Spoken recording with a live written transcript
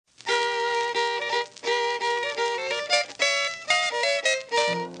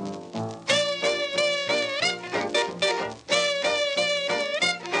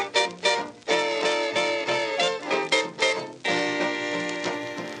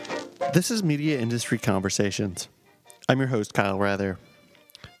This is Media Industry Conversations. I'm your host, Kyle Rather.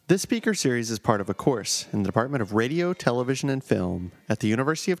 This speaker series is part of a course in the Department of Radio, Television, and Film at the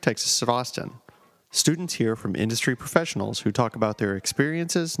University of Texas at Austin. Students hear from industry professionals who talk about their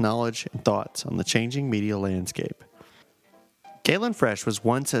experiences, knowledge, and thoughts on the changing media landscape. Galen Fresh was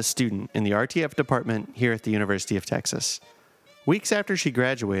once a student in the RTF department here at the University of Texas. Weeks after she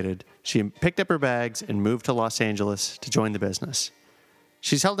graduated, she picked up her bags and moved to Los Angeles to join the business.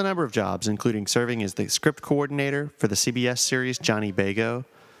 She's held a number of jobs, including serving as the script coordinator for the CBS series Johnny Bago.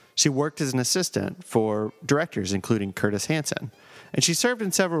 She worked as an assistant for directors, including Curtis Hanson, and she served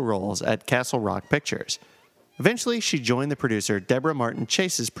in several roles at Castle Rock Pictures. Eventually, she joined the producer Deborah Martin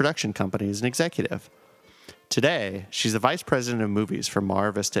Chase's production company as an executive. Today, she's the vice president of movies for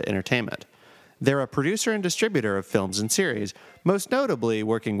Mar Vista Entertainment. They're a producer and distributor of films and series, most notably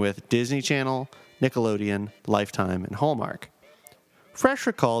working with Disney Channel, Nickelodeon, Lifetime, and Hallmark. Fresh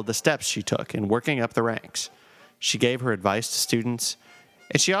recalled the steps she took in working up the ranks. She gave her advice to students,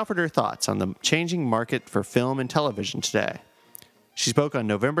 and she offered her thoughts on the changing market for film and television today. She spoke on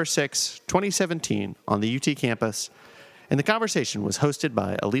November 6, 2017, on the UT campus, and the conversation was hosted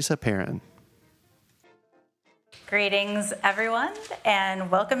by Elisa Perrin. Greetings, everyone,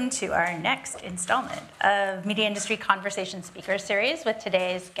 and welcome to our next installment of Media Industry Conversation Speaker Series with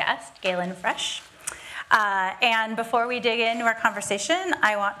today's guest, Galen Fresh. And before we dig into our conversation,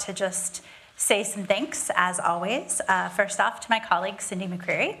 I want to just say some thanks, as always. First off, to my colleague, Cindy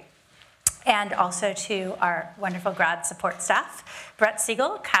McCreary, and also to our wonderful grad support staff, Brett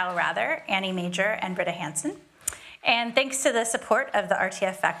Siegel, Kyle Rather, Annie Major, and Britta Hansen. And thanks to the support of the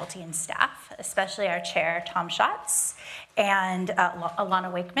RTF faculty and staff, especially our chair, Tom Schatz, and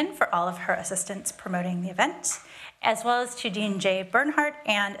Alana Wakeman for all of her assistance promoting the event, as well as to Dean Jay Bernhardt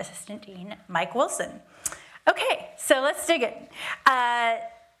and Assistant Dean Mike Wilson. Okay, so let's dig in.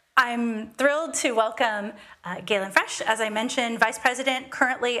 I'm thrilled to welcome Galen Fresh, as I mentioned, Vice President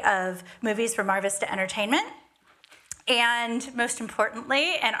currently of Movies for Mar Vista Entertainment, and most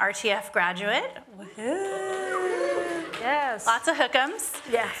importantly, an RTF graduate. Woohoo! Yes. Lots of hook'ems.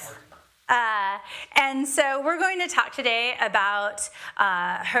 Yes. And so we're going to talk today about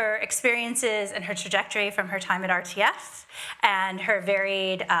her experiences and her trajectory from her time at RTF and her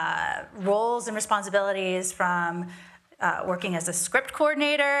varied roles and responsibilities from working as a script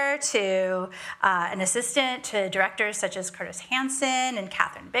coordinator to an assistant to directors such as Curtis Hanson and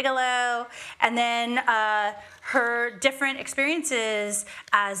Catherine Bigelow, and then her different experiences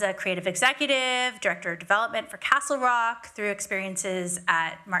as a creative executive, director of development for Castle Rock, through experiences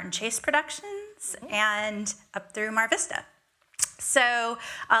at Martin Chase Productions, and up through Mar Vista. So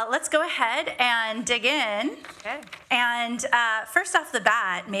let's go ahead and dig in. Okay. And first off the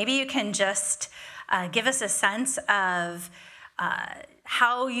bat, maybe you can just give us a sense of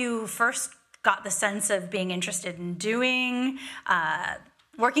how you first got the sense of being interested in doing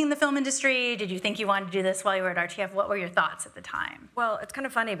working in the film industry. Did you think you wanted to do this while you were at RTF? What were your thoughts at the time? Well, it's kind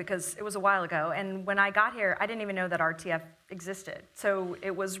of funny because it was a while ago, and when I got here, I didn't even know that RTF existed. So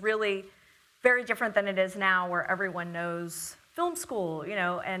it was really very different than it is now, where everyone knows film school, you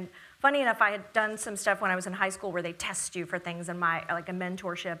know. And funny enough, I had done some stuff when I was in high school where they test you for things in like a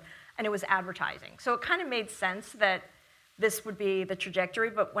mentorship, and it was advertising. So it kind of made sense that this would be the trajectory.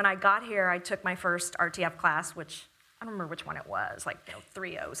 But when I got here, I took my first RTF class, which I don't remember which one it was, like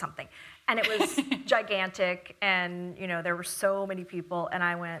 3.0 something. And it was gigantic, and there were so many people, and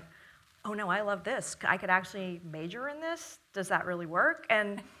I went, oh no, I love this. I could actually major in this. Does that really work?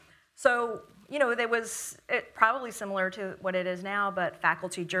 And so, it probably similar to what it is now, but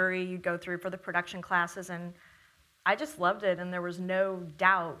faculty jury you'd go through for the production classes, and I just loved it, and there was no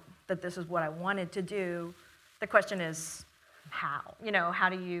doubt that this is what I wanted to do. The question is, how? How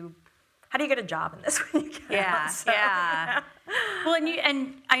do you get a job in this when you get out? So, yeah. Well,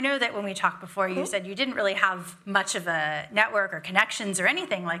 and I know that when we talked before, you said you didn't really have much of a network or connections or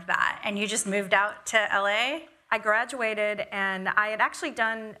anything like that, and you just moved out to LA? I graduated, and I had actually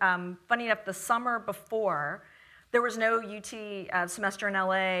done, funny enough, the summer before, there was no UT semester in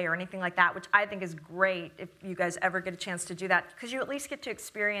LA or anything like that, which I think is great if you guys ever get a chance to do that, because you at least get to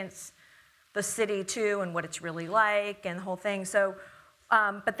experience the city too and what it's really like and the whole thing. So,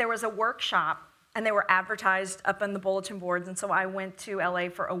 but there was a workshop, and they were advertised up on the bulletin boards, and so I went to LA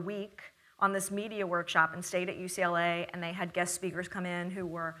for a week on this media workshop and stayed at UCLA, and they had guest speakers come in who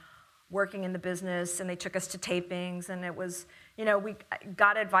were working in the business, and they took us to tapings, and it was, we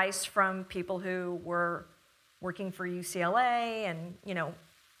got advice from people who were working for UCLA and,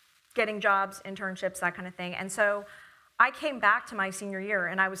 getting jobs, internships, that kind of thing. And so I came back to my senior year,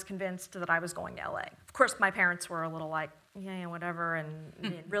 and I was convinced that I was going to LA. Of course, my parents were a little like, yeah, whatever, and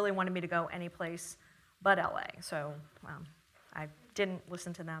they really wanted me to go any place but LA. So I didn't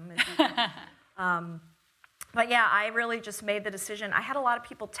listen to them. But yeah, I really just made the decision. I had a lot of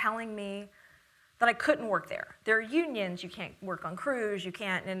people telling me that I couldn't work there. There are unions, you can't work on crews, you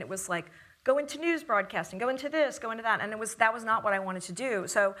can't, and it was like, go into news broadcasting, go into this, go into that, and that was not what I wanted to do.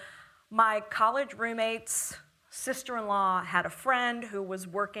 So my college roommate's sister-in-law had a friend who was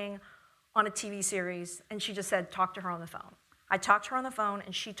working on a TV series, and she just said, talk to her on the phone. I talked to her on the phone,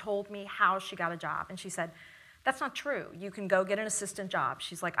 and she told me how she got a job, and she said, that's not true. You can go get an assistant job.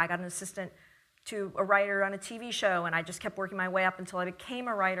 She's like, I got an assistant to a writer on a TV show, and I just kept working my way up until I became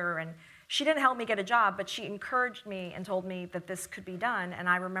a writer, and she didn't help me get a job, but she encouraged me and told me that this could be done. And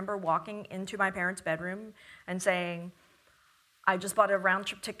I remember walking into my parents' bedroom and saying, I just bought a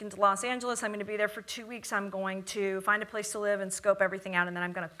round-trip ticket to Los Angeles. I'm going to be there for 2 weeks. I'm going to find a place to live and scope everything out, and then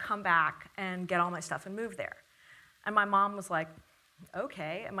I'm going to come back and get all my stuff and move there. And my mom was like,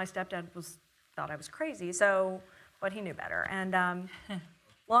 okay. And my stepdad thought I was crazy, but he knew better. And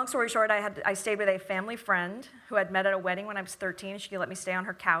long story short, I stayed with a family friend who I'd met at a wedding when I was 13. She let me stay on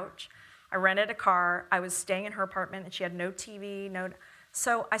her couch. I rented a car. I was staying in her apartment, and she had no TV,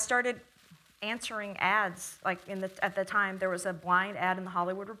 So I started answering ads. Like at the time, there was a blind ad in the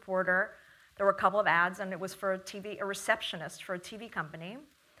Hollywood Reporter. There were a couple of ads, and it was for a receptionist for a TV company.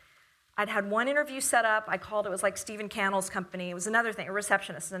 I'd had one interview set up. I called. It was like Stephen Cannell's company. It was another thing, a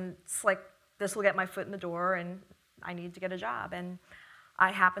receptionist, and it's like, this will get my foot in the door, and I need to get a job. And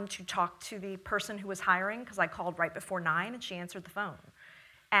I happened to talk to the person who was hiring because I called right before 9, and she answered the phone.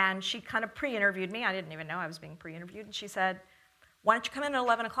 And she kind of pre-interviewed me. I didn't even know I was being pre-interviewed. And she said, why don't you come in at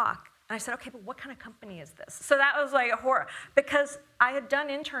 11 o'clock? And I said, okay, but what kind of company is this? So that was like a horror. Because I had done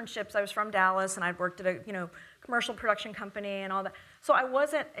internships. I was from Dallas, and I'd worked at a commercial production company and all that. So I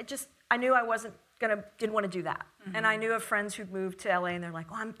knew I didn't want to do that. Mm-hmm. And I knew of friends who'd moved to LA, and they're like,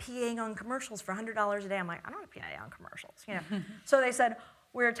 well, I'm PAing on commercials for $100 a day. I'm like, I don't want to PA on commercials. So they said,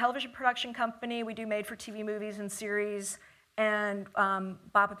 we're a television production company. We do made-for-TV movies and series. And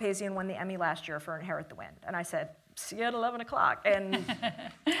Bob Papazian won the Emmy last year for Inherit the Wind. And I said, see you at 11 o'clock. And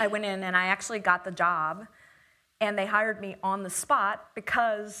I went in, and I actually got the job. And they hired me on the spot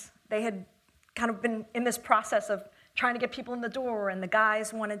because they had kind of been in this process of trying to get people in the door, and the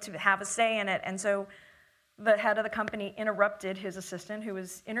guys wanted to have a say in it. And so the head of the company interrupted his assistant who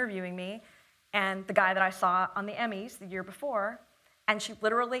was interviewing me and the guy that I saw on the Emmys the year before. And she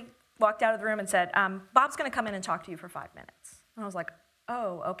literally walked out of the room and said, Bob's going to come in and talk to you for 5 minutes. And I was like,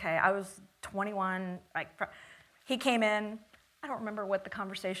 oh, okay. I was 21. He came in. I don't remember what the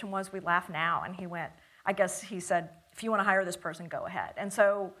conversation was. We laugh now. And he said, if you want to hire this person, go ahead. And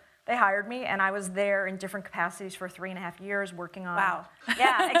so they hired me, and I was there in different capacities for 3.5 years working on... Wow.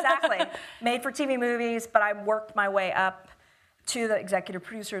 Yeah, exactly. Made for TV movies, but I worked my way up to the executive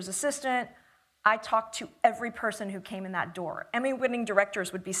producer's assistant. I talked to every person who came in that door. Emmy-winning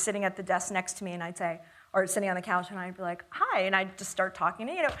directors would be sitting at the desk next to me, and or sitting on the couch, and I'd be like, hi, and I'd just start talking.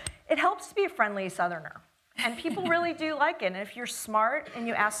 It helps to be a friendly Southerner, and people really do like it. And if you're smart and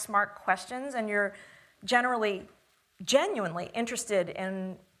you ask smart questions, and you're genuinely interested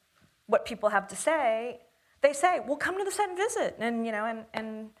in what people have to say, they say, well, come to the set and visit.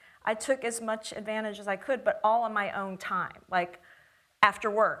 And I took as much advantage as I could, but all on my own time, like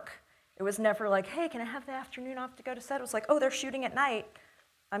after work. It was never like, hey, can I have the afternoon off to go to set? It was like, oh, they're shooting at night.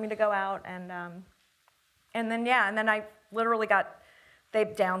 I mean, to go out. And then I literally they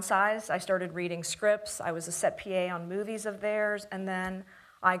downsized. I started reading scripts. I was a set PA on movies of theirs. And then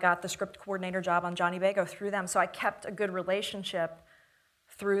I got the script coordinator job on Johnny Bago through them. So I kept a good relationship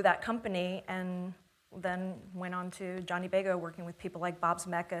through that company, and then went on to Johnny Bago, working with people like Bob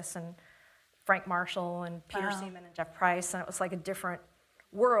Zemeckis and Frank Marshall and Peter Seaman and Jeff Price. And it was like a different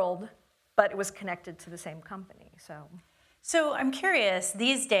world, but it was connected to the same company. So I'm curious,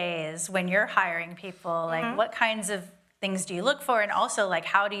 these days when you're hiring people, like what kinds of things do you look for, and also like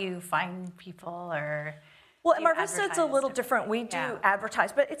how do you find people? Or well, at Mar Vista it's a little different. We do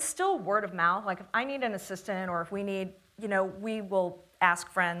advertise, but it's still word of mouth. Like if I need an assistant, or if we need, we will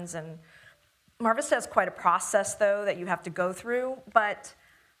ask friends. And Mar Vista has quite a process though that you have to go through. But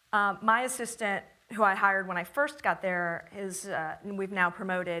my assistant, who I hired when I first got there, we've now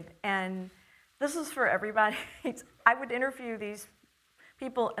promoted, and this is for everybody. I would interview these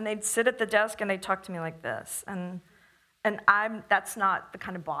people, and they'd sit at the desk and they'd talk to me like this, and that's not the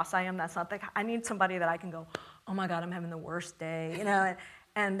kind of boss I am. That's not I need somebody that I can go, oh my God, I'm having the worst day,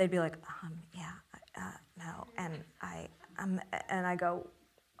 and they'd be like, no, and I go,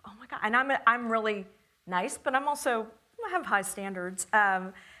 oh my God, and I'm really nice, but I have high standards.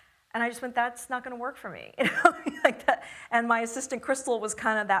 And I just went, that's not going to work for me, you know, like that. And my assistant Crystal was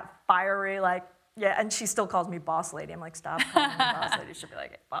kind of that fiery, like, yeah, and she still calls me boss lady. I'm like, stop calling me boss lady. She'll be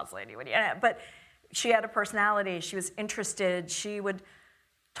like, hey, boss lady, what do you? But she had a personality. She was interested. She would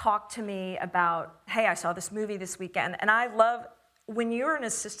talk to me about, hey, I saw this movie this weekend. And I love, when you're an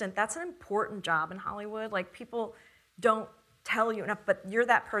assistant, that's an important job in Hollywood. Like, people don't tell you enough, but you're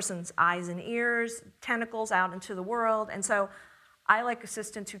that person's eyes and ears, tentacles out into the world. And so I like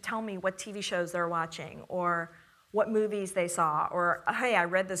assistants who tell me what TV shows they're watching or what movies they saw, or, hey, I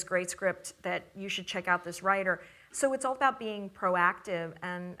read this great script that you should check out this writer. So it's all about being proactive,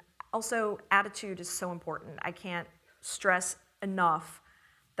 and also attitude is so important. I can't stress enough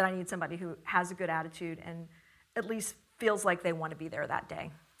that I need somebody who has a good attitude and at least feels like they want to be there that day.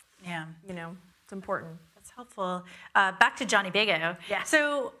 Yeah. You know, it's important. That's helpful. Back to Johnny Bago. Yes.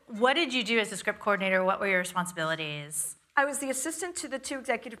 So what did you do as a script coordinator? What were your responsibilities? I was the assistant to the 2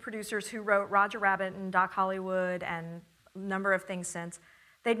 executive producers who wrote Roger Rabbit and Doc Hollywood and a number of things since.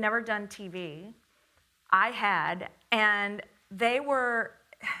 They'd never done TV. I had, and it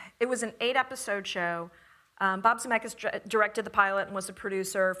was an 8-episode show. Bob Zemeckis directed the pilot and was a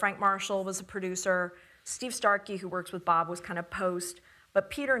producer. Frank Marshall was a producer. Steve Starkey, who works with Bob, was kind of post. But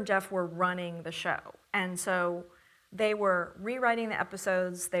Peter and Jeff were running the show. And so they were rewriting the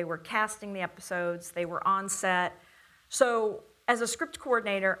episodes. They were casting the episodes. They were on set. So as a script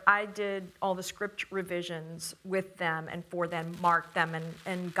coordinator, I did all the script revisions with them and for them, marked them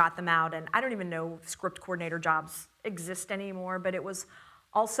and got them out. And I don't even know if script coordinator jobs exist anymore, but it was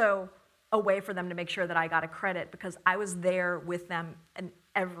also a way for them to make sure that I got a credit because I was there with them in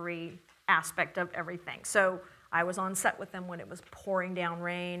every aspect of everything. So I was on set with them when it was pouring down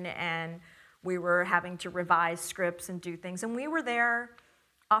rain and we were having to revise scripts and do things. And we were there.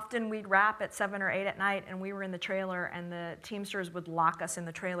 Often we'd wrap at 7 or 8 at night, and we were in the trailer, and the Teamsters would lock us in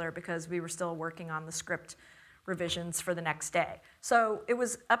the trailer because we were still working on the script revisions for the next day. So it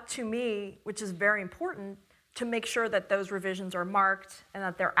was up to me, which is very important, to make sure that those revisions are marked and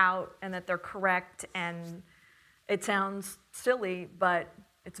that they're out and that they're correct. And it sounds silly, but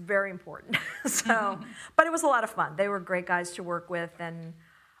it's very important. But it was a lot of fun. They were great guys to work with, and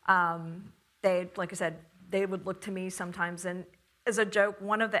they, like I said, they would look to me sometimes. And as a joke,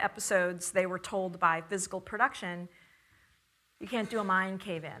 one of the episodes, they were told by physical production, you can't do a mine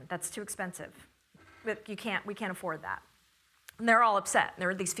cave-in. That's too expensive. We can't afford that. And they're all upset. There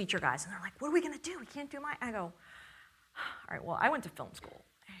were these feature guys, and they're like, what are we going to do? We can't do a mine. I go, all right, well, I went to film school.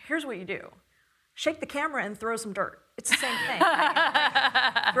 Here's what you do. Shake the camera and throw some dirt. It's the same thing.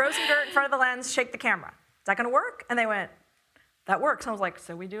 Throw some dirt in front of the lens, shake the camera. Is that going to work? And they went, that works. And I was like,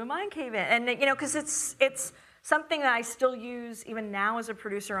 so we do a mine cave-in. And, you know, because it's something that I still use even now as a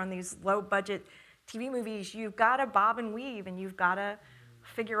producer on these low-budget TV movies. You've got to bob and weave, and you've got to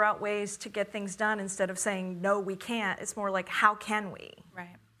figure out ways to get things done instead of saying, no, we can't. It's more like, how can we?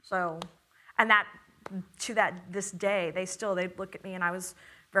 Right. So, and this day, they'd look at me, and I was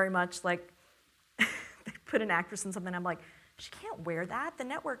very much like, they put an actress in something, I'm like, she can't wear that. The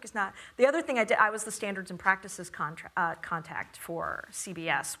network is not. The other thing I did, I was the standards and practices contact for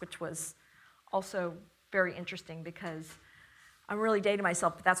CBS, which was also very interesting because I'm really dating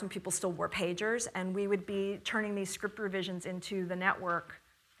myself, but that's when people still wore pagers, and we would be turning these script revisions into the network,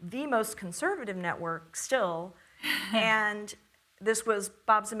 the most conservative network still, and this was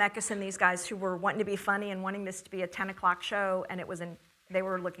Bob Zemeckis and these guys who were wanting to be funny and wanting this to be a 10 o'clock show, and they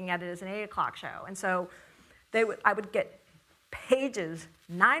were looking at it as an 8 o'clock show, and so I would get pages,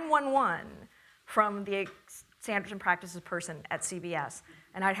 911, from the standards and practices person at CBS.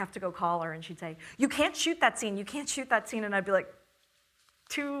 And I'd have to go call her, and she'd say, you can't shoot that scene, you can't shoot that scene. And I'd be like,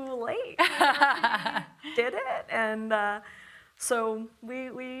 too late. Did it. And so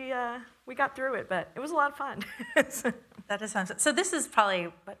we got through it, but it was a lot of fun. That does sound so. This is probably,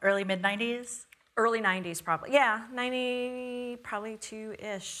 what, early, mid-90s? Early 90s, probably. Yeah, 90, probably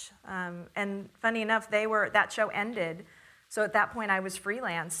 2-ish. And funny enough, that show ended. So at that point, I was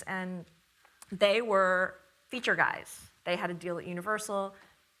freelance, and they were feature guys. They had a deal at Universal,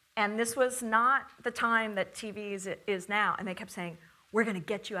 and this was not the time that TV is now. And they kept saying, we're going to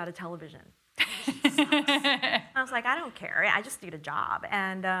get you out of television. I was like, I don't care. I just need a job.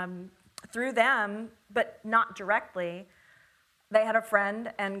 And through them, but not directly, they had a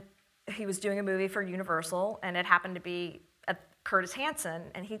friend, and he was doing a movie for Universal, and it happened to be Curtis Hanson.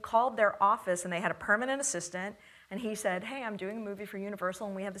 And he called their office, and they had a permanent assistant. And he said, hey, I'm doing a movie for Universal,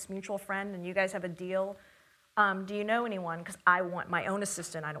 and we have this mutual friend, and you guys have a deal. Do you know anyone? Because I want my own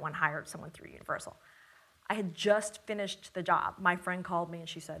assistant. I don't want to hire someone through Universal. I had just finished the job. My friend called me, and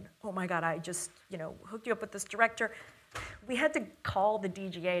she said, oh, my God, I just hooked you up with this director. we had to call the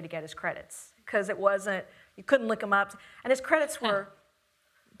DGA to get his credits because it wasn't, you couldn't look him up. And his credits were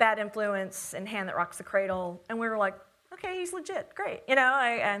Bad Influence and Hand That Rocks the Cradle. And we were like, okay, he's legit, great. You know,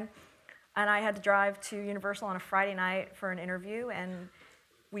 and I had to drive to Universal on a Friday night for an interview, and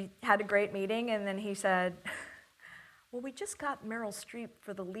we had a great meeting, and then he said, well, we just got Meryl Streep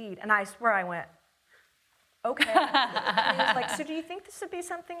for the lead. And I swear I went, okay. And he was like, so do you think this would be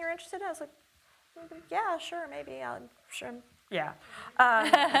something you're interested in? I was like, yeah, sure, maybe. Sure, yeah.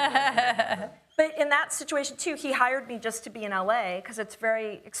 But in that situation, too, he hired me just to be in LA because it's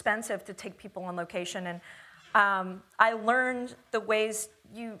very expensive to take people on location. And I learned the ways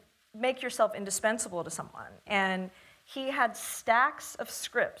you make yourself indispensable to someone. And he had stacks of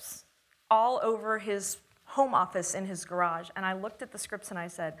scripts all over his home office in his garage. And I looked at the scripts and I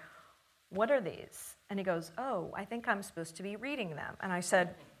said, what are these? And he goes, oh, I think I'm supposed to be reading them. And I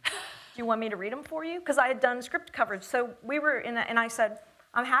said, do you want me to read them for you? Because I had done script coverage. So we were in and I said,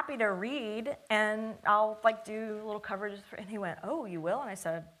 I'm happy to read, and I'll do a little coverage. And he went, oh, you will? And I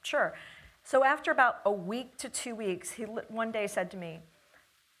said, sure. So after about a week to 2 weeks, he one day said to me,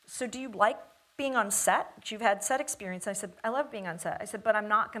 so do you like being on set? You've had set experience. I said, I love being on set. I said, but I'm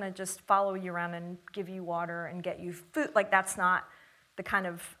not going to just follow you around and give you water and get you food. That's not the kind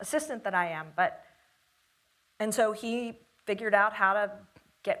of assistant that I am. And so he figured out how to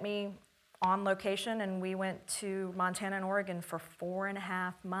get me on location, and we went to Montana and Oregon for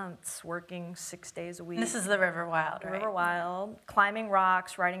 4.5 months, working 6 days a week. This is the River Wild, right? River Wild, climbing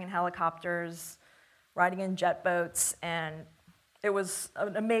rocks, riding in helicopters, riding in jet boats, and it was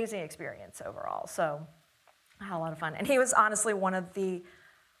an amazing experience overall. So I had a lot of fun. And he was honestly one of the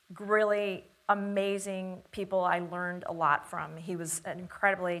really amazing people I learned a lot from. He was an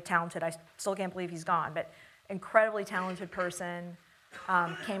incredibly talented, I still can't believe he's gone, but incredibly talented person.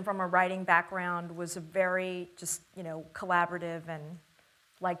 Came from a writing background, was a very collaborative and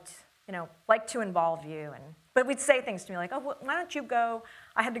liked to involve you. But we'd say things to me like, oh, why don't you go?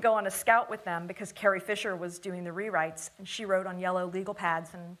 I had to go on a scout with them because Carrie Fisher was doing the rewrites, and she wrote on yellow legal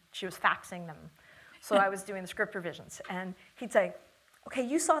pads, and she was faxing them. So I was doing the script revisions. And he'd say, okay,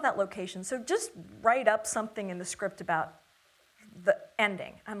 you saw that location, so just write up something in the script about the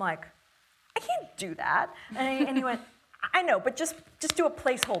ending. I'm like, I can't do that. And he went, I know, but just do a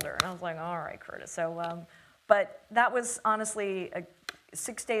placeholder. And I was like, all right, Curtis. So, but that was honestly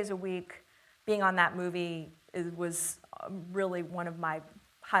 6 days a week. Being on that movie was really one of my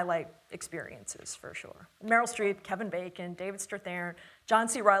highlight experiences for sure. Meryl Streep, Kevin Bacon, David Strathairn, John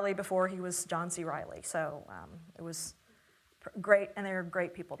C. Reilly before he was John C. Reilly. So it was great, and they were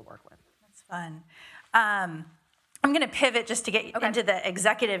great people to work with. That's fun. I'm going to pivot just to get into the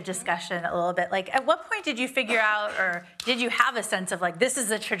executive discussion a little bit. At what point did you figure out, or did you have a sense of this is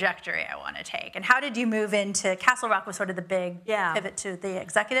the trajectory I want to take? And how did you move into Castle Rock was sort of the big pivot to the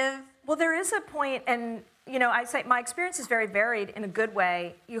executive? Well, there is a point, and I say my experience is very varied in a good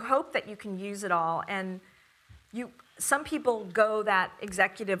way. You hope that you can use it all, and some people go that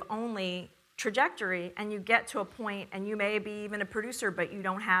executive only trajectory, and you get to a point, and you may be even a producer, but you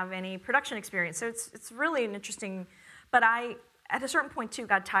don't have any production experience. So it's really an interesting. But I, at a certain point too,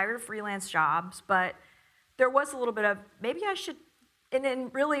 got tired of freelance jobs. But there was a little bit of maybe I should. And then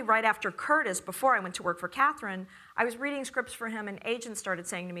really right after Curtis, before I went to work for Catherine, I was reading scripts for him, and agents started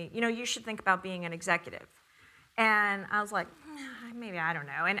saying to me, you should think about being an executive. And I was like, maybe, I don't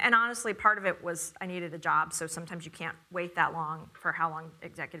know. And honestly, part of it was I needed a job, so sometimes you can't wait that long for how long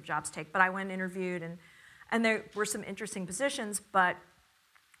executive jobs take. But I went and interviewed, and there were some interesting positions. But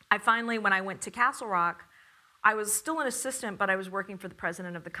I finally, when I went to Castle Rock, I was still an assistant, but I was working for the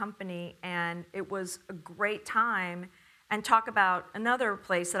president of the company, and it was a great time. And talk about another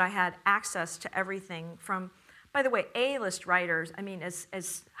place that I had access to everything from, by the way, A-list writers, I mean, as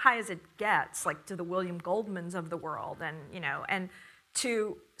high as it gets, to the William Goldmans of the world, and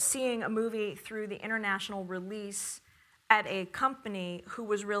to seeing a movie through the international release at a company who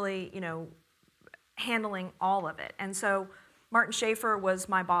was really, handling all of it. And so Martin Schaefer was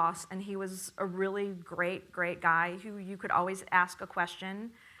my boss, and he was a really great, great guy who you could always ask a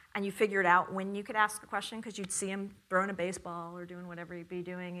question, and you figured out when you could ask a question because you'd see him throwing a baseball or doing whatever he'd be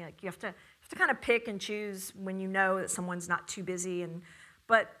doing. You have to kind of pick and choose when you know that someone's not too busy.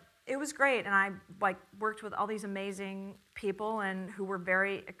 But it was great, and I worked with all these amazing people and who were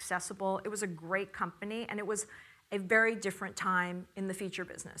very accessible. It was a great company, and it was a very different time in the feature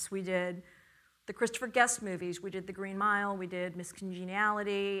business. We did the Christopher Guest movies. We did The Green Mile. We did Miss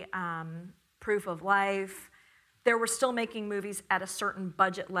Congeniality, Proof of Life. They were still making movies at a certain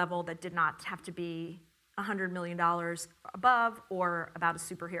budget level that did not have to be $100 million above or about a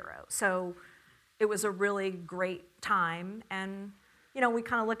superhero. So it was a really great time. And we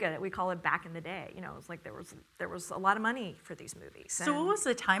kind of look at it, we call it back in the day. It was like there was a lot of money for these movies. So what was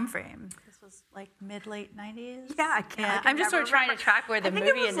the time frame? This was like mid-late 90s? Yeah, I can't. I'm just sort of trying to track where the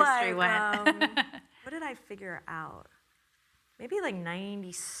movie industry went. What did I figure out? Maybe like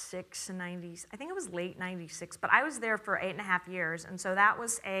 96 and 90s. I think it was late 96, but I was there for 8.5 years. And so that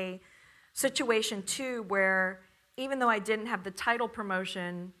was a situation too where even though I didn't have the title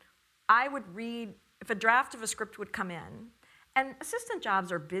promotion, I would read, if a draft of a script would come in, and assistant jobs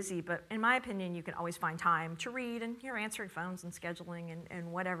are busy, but in my opinion, you can always find time to read, and you're answering phones and scheduling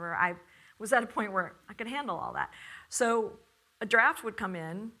and whatever. I was at a point where I could handle all that. So a draft would come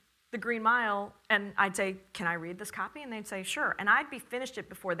in, The Green Mile, and I'd say, can I read this copy? And they'd say, sure. And I'd be finished it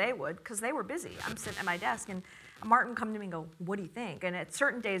before they would, because they were busy. I'm sitting at my desk, and Martin would come to me and go, what do you think? And at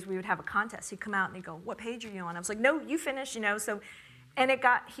certain days, we would have a contest. He'd come out and he'd go, what page are you on? I was like, no, you finish, so, and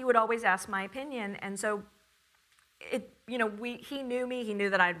he would always ask my opinion, and so he knew me, he knew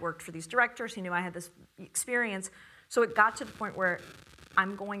that I'd worked for these directors, he knew I had this experience, so it got to the point where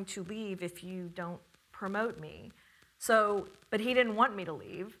I'm going to leave if you don't promote me. So, but he didn't want me to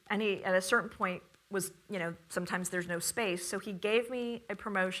leave, and he, at a certain point, was, sometimes there's no space, so he gave me a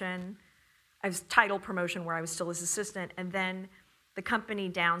promotion, a title promotion where I was still his assistant, and then the company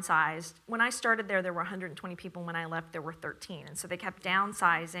downsized. When I started there were 120 people, when I left, there were 13, and so they kept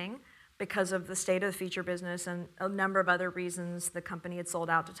downsizing, because of the state of the feature business and a number of other reasons. The company had sold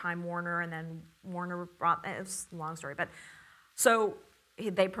out to Time Warner, and then Warner brought, it was a long story, but so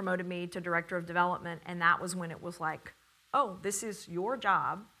they promoted me to director of development, and that was when it was like, oh, this is your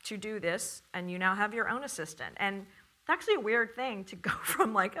job to do this, and you now have your own assistant. And it's actually a weird thing to go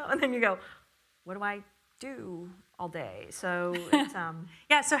from like, oh, and then you go, what do I do all day? So it's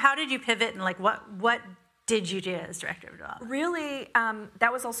yeah. So how did you pivot, and like what did you do as director of development? Really,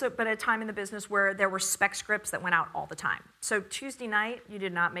 that was also, but a time in the business where there were spec scripts that went out all the time. So Tuesday night, you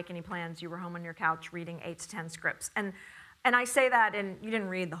did not make any plans. You were home on your couch reading 8 to 10 scripts. And I say that, and you didn't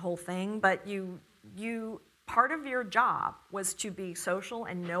read the whole thing, but you part of your job was to be social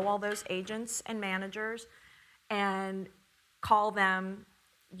and know all those agents and managers and call them.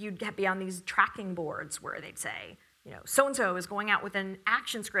 You'd be on these tracking boards where they'd say, so-and-so is going out with an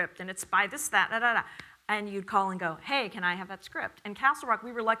action script, and it's by this, that, da, da, da. And you'd call and go, hey, can I have that script? In Castle Rock,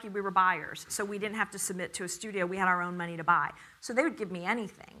 we were lucky we were buyers, so we didn't have to submit to a studio. We had our own money to buy. So they would give me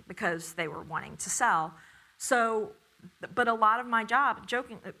anything because they were wanting to sell. So, but a lot of my job,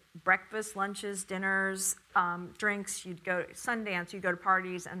 breakfast, lunches, dinners, drinks, you'd go to Sundance, you'd go to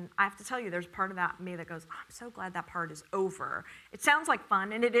parties, and I have to tell you, there's part of that me that goes, oh, I'm so glad that part is over. It sounds like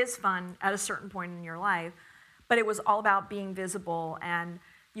fun, and it is fun at a certain point in your life, but it was all about being visible, and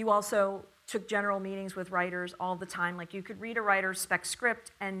you also took general meetings with writers all the time. Like, you could read a writer's spec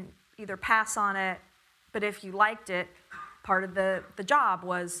script and either pass on it, but if you liked it, part of the job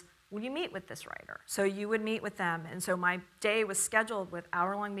was, will you meet with this writer? So you would meet with them. And so my day was scheduled with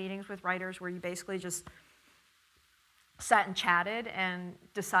hour-long meetings with writers where you basically just sat and chatted and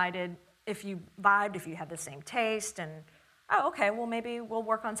decided if you vibed, if you had the same taste, and, oh, okay, well, maybe we'll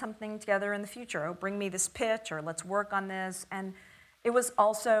work on something together in the future. Oh, bring me this pitch, or let's work on this. And it was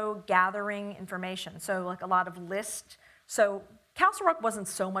also gathering information, so like a lot of lists. So Castle Rock wasn't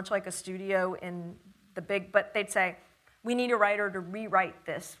so much like a studio in the big, but they'd say, we need a writer to rewrite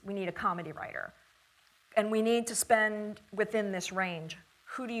this. We need a comedy writer. And we need to spend within this range.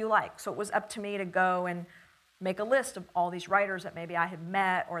 Who do you like? So it was up to me to go and make a list of all these writers that maybe I had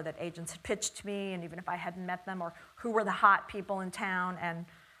met or that agents had pitched to me, and even if I hadn't met them, or who were the hot people in town, and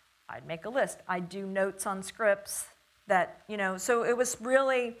I'd make a list. I'd do notes on scripts that, so it was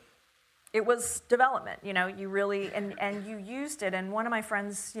really, it was development, you really, and you used it. And one of my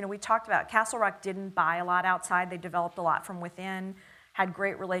friends, we talked about, Castle Rock didn't buy a lot outside. They developed a lot from within, had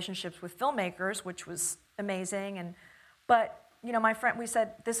great relationships with filmmakers, which was amazing. But my friend, we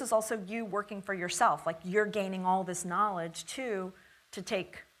said, this is also you working for yourself. Like, you're gaining all this knowledge too, to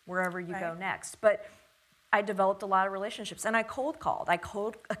take wherever you go next. But I developed a lot of relationships, and I cold called. I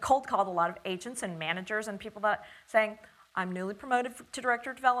cold called a lot of agents and managers and people that saying, I'm newly promoted to director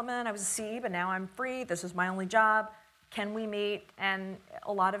of development. I was a C, but now I'm free. This is my only job. Can we meet? And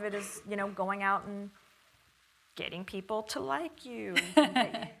a lot of it is, going out and getting people to like you,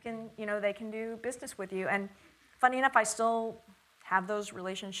 that you can, they can do business with you. And funny enough, I still have those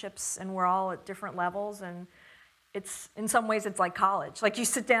relationships, and we're all at different levels. And it's, in some ways, it's like college. Like, you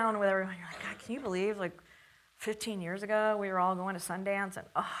sit down with everyone, you're like, God, can you believe, 15 years ago, we were all going to Sundance, and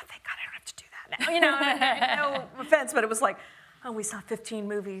oh, thank God I don't have to do that now. No offense, but it was like, oh, we saw 15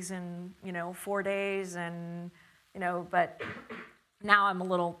 movies in, 4 days, and, but now I'm a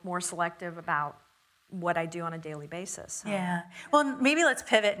little more selective about what I do on a daily basis. So. Yeah. Well, maybe let's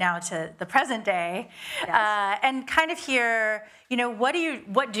pivot now to the present day, Yes. and kind of hear, what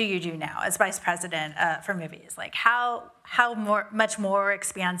do you do now as vice president for movies? Like how much more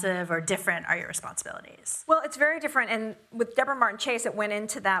expansive or different are your responsibilities? Well, it's very different. And with Deborah Martin Chase, it went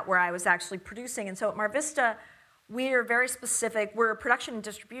into that where I was actually producing. And so at Mar Vista, we are very specific. We're a production and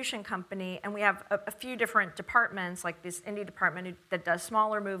distribution company, and we have a few different departments, like this indie department that does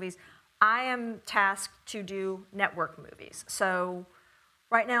smaller movies. I am tasked to do network movies. So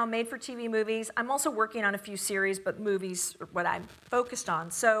right now, made-for-TV movies. I'm also working on a few series, but movies are what I'm focused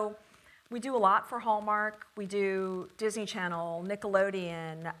on. So we do a lot for Hallmark. We do Disney Channel,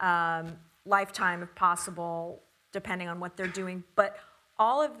 Nickelodeon, Lifetime if possible, depending on what they're doing. But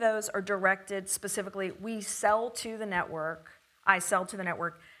all of those are directed specifically. We sell to the network. I sell to the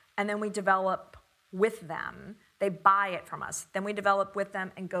network, and then we develop with them. They buy it from us. Then we develop with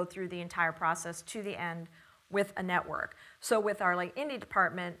them and go through the entire process to the end with a network. So with our indie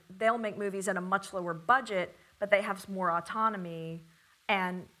department, they'll make movies at a much lower budget, but they have more autonomy.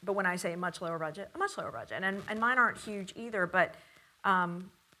 But when I say a much lower budget, and mine aren't huge either. But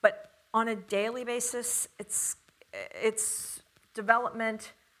on a daily basis, it's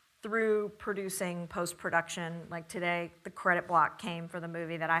development through producing, post-production. Like today, the credit block came for the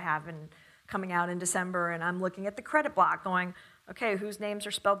movie that I have coming out in December, and I'm looking at the credit block going, okay, whose names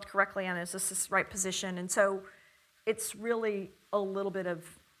are spelled correctly, and is this right position? And so it's really a little bit of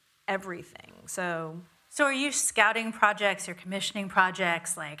everything. So are you scouting projects or commissioning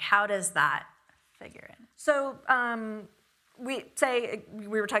projects? Like, how does that figure in? So we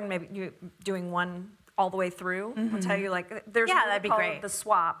were talking maybe you doing one all the way through. Mm-hmm. I'll tell you, there's a that'd be great. The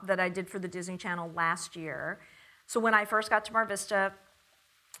Swap that I did for the Disney Channel last year. So when I first got to Mar Vista,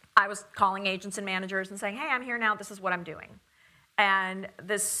 I was calling agents and managers and saying, hey, I'm here now, this is what I'm doing. And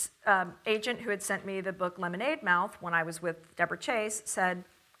this agent who had sent me the book Lemonade Mouth when I was with Deborah Chase said,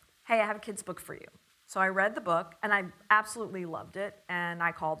 hey, I have a kid's book for you. So I read the book, and I absolutely loved it, and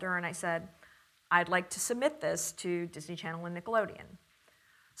I called her and I said, I'd like to submit this to Disney Channel and Nickelodeon.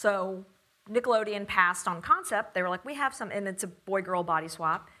 So Nickelodeon passed on concept. They were like, we have some, and it's a boy-girl body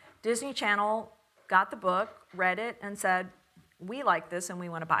swap. Disney Channel got the book, read it, and said, we like this and we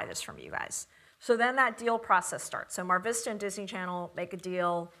want to buy this from you guys. So then that deal process starts. So Mar Vista and Disney Channel make a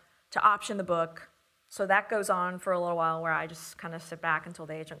deal to option the book. So that goes on for a little while where I just kind of sit back until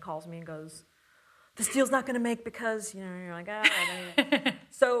the agent calls me and goes, this deal's not going to make because, you're like, oh.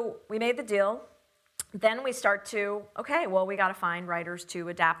 So we made the deal. Then we start to, okay, well, we got to find writers to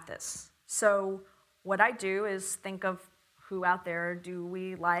adapt this. So what I do is think of who out there do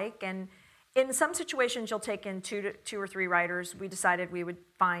we like, and in some situations, you'll take in two or three writers. We decided we would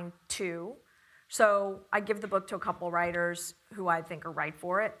find two. So I give the book to a couple writers who I think are right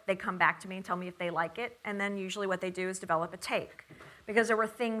for it. They come back to me and tell me if they like it. And then usually what they do is develop a take. Because there were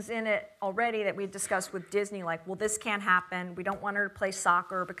things in it already that we discussed with Disney, like, well, this can't happen. We don't want her to play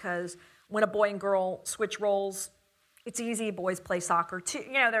soccer because when a boy and girl switch roles, it's easy. Boys play soccer too.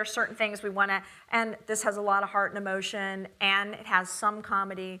 There are certain things we want to, and this has a lot of heart and emotion, and it has some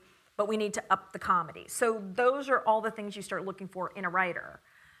comedy, but we need to up the comedy. So those are all the things you start looking for in a writer.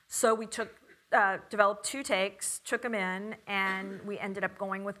 So we developed two takes, took them in, and we ended up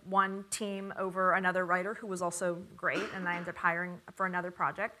going with one team over another writer who was also great, and I ended up hiring for another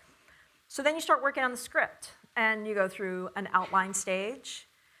project. So then you start working on the script, and you go through an outline stage.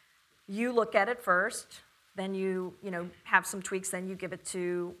 You look at it first, then you have some tweaks, then you give it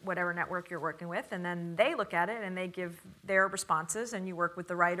to whatever network you're working with, and then they look at it and they give their responses, and you work with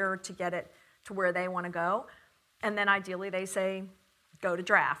the writer to get it to where they want to go. And then ideally they say, go to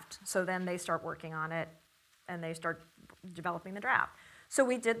draft. So then they start working on it and they start developing the draft. So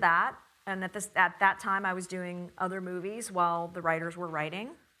we did that, and at that time I was doing other movies while the writers were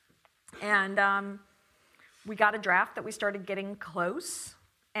writing. And we got a draft that we started getting close.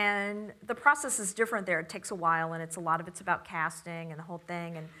 And the process is different there. It takes a while, and a lot of it's about casting and the whole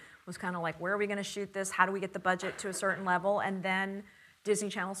thing, and it was kind of like, where are we going to shoot this? How do we get the budget to a certain level? And then Disney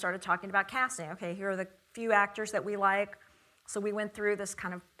Channel started talking about casting. Okay, here are the few actors that we like. So we went through this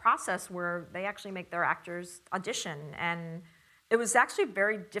kind of process where they actually make their actors audition, and it was actually a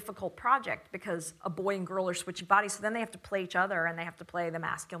very difficult project because a boy and girl are switching bodies, so then they have to play each other, and they have to play the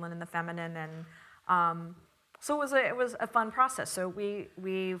masculine and the feminine, and so it was a fun process. So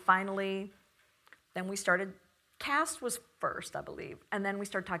we finally, then we started, cast was first, I believe, and then we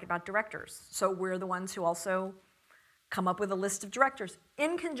started talking about directors. So we're the ones who also come up with a list of directors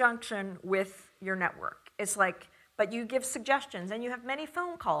in conjunction with your network. It's like, but you give suggestions, and you have many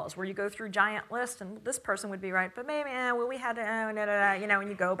phone calls where you go through giant lists, and this person would be right, but maybe, well, we had to, and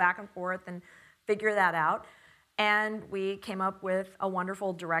you go back and forth, and figure that out. And we came up with a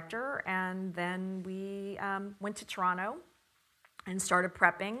wonderful director, and then we went to Toronto and started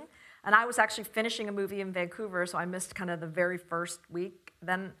prepping. And I was actually finishing a movie in Vancouver, so I missed kind of the very first week.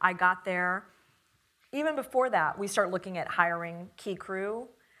 Then I got there. Even before that, we start looking at hiring key crew.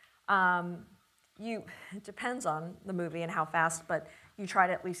 It depends on the movie and how fast, but you try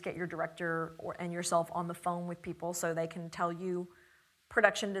to at least get your director and yourself on the phone with people so they can tell you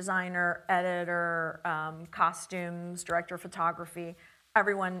production designer, editor, costumes, director of photography,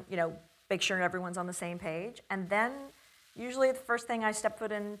 everyone, make sure everyone's on the same page. And then usually the first thing I step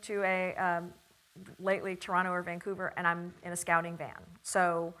foot into lately Toronto or Vancouver, and I'm in a scouting van.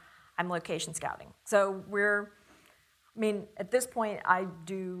 So I'm location scouting. So at this point, I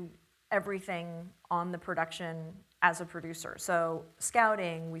do everything on the production as a producer. So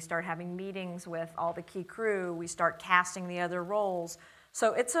scouting, we start having meetings with all the key crew, we start casting the other roles.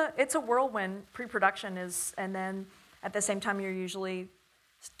 So it's a whirlwind. Pre-production is, and then at the same time, you're usually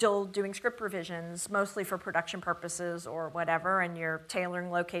still doing script revisions, mostly for production purposes or whatever, and you're tailoring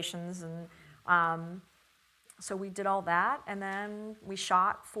locations. And so we did all that, and then we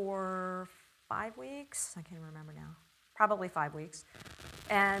shot for 5 weeks. I can't remember now. Probably 5 weeks.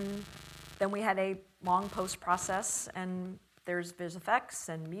 And then we had a long post-process, and there's vis effects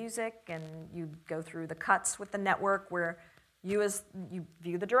and music, and you go through the cuts with the network where you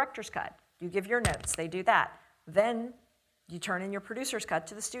view the director's cut. You give your notes, they do that. Then you turn in your producer's cut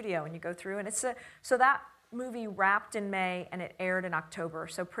to the studio, and you go through, and so that movie wrapped in May, and it aired in October.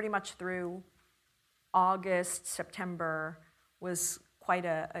 So pretty much through August, September was quite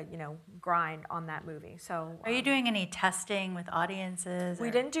a grind on that movie. So are you doing any testing with audiences?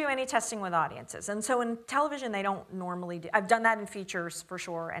 We didn't do any testing with audiences. And so in television, they don't normally do. I've done that in features for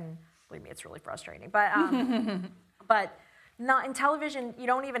sure, and believe me, it's really frustrating. But but not in television, you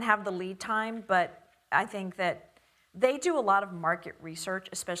don't even have the lead time, but I think that they do a lot of market research,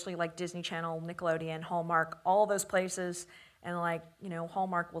 especially like Disney Channel, Nickelodeon, Hallmark, all those places. And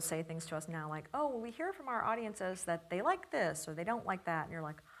Hallmark will say things to us now like, oh, well, we hear from our audiences that they like this or they don't like that. And you're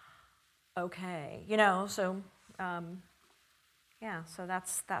like, okay, so so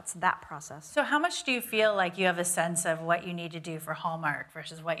that's that process. So how much do you feel like you have a sense of what you need to do for Hallmark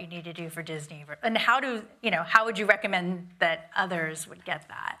versus what you need to do for Disney? And how would you recommend that others would get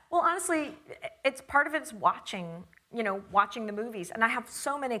that? Well, honestly, part of it's watching the movies. And I have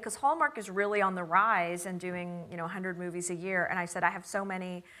so many, because Hallmark is really on the rise and doing, 100 movies a year. And I said, I have so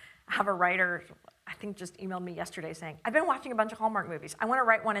many. I have a writer, I think just emailed me yesterday saying, I've been watching a bunch of Hallmark movies. I want to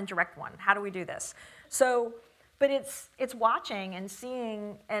write one and direct one. How do we do this? So, but it's watching and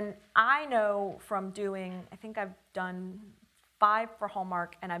seeing, and I know from doing, I think I've done 5 for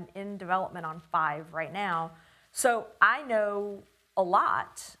Hallmark, and I'm in development on 5 right now. So I know a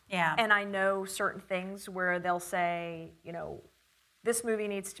lot. Yeah. And I know certain things where they'll say, this movie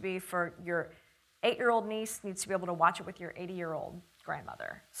needs to be for your 8-year-old niece needs to be able to watch it with your 80-year-old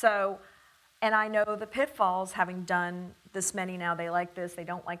grandmother. So, and I know the pitfalls, having done this many now, they like this, they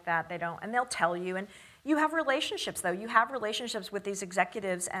don't like that, they don't, and they'll tell you. And you have relationships, though. You have relationships with these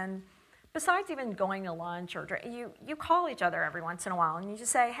executives, and besides even going to lunch or you call each other every once in a while, and you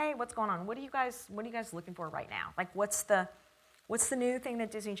just say, hey, what's going on? What are you guys looking for right now? Like, what's the new thing that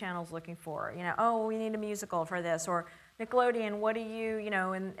Disney Channel's looking for? Oh, we need a musical for this, or Nickelodeon, what do you,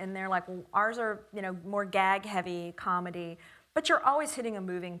 and they're like, well, ours are, more gag-heavy comedy, but you're always hitting a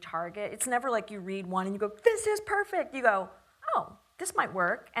moving target. It's never like you read one and you go, this is perfect. You go, oh, this might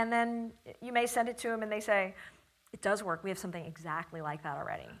work, and then you may send it to them and they say, it does work. We have something exactly like that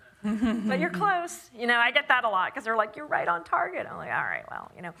already. But you're close. I get that a lot because they're like, you're right on target. I'm like, all right,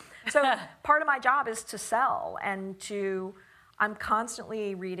 well, So part of my job is to sell and I'm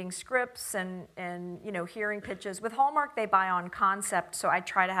constantly reading scripts and hearing pitches. With Hallmark, they buy on concept, so I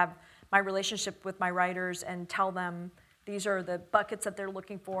try to have my relationship with my writers and tell them these are the buckets that they're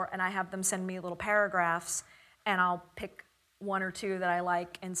looking for, and I have them send me little paragraphs, and I'll pick 1 or 2 that I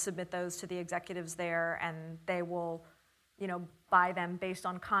like and submit those to the executives there, and they will, buy them based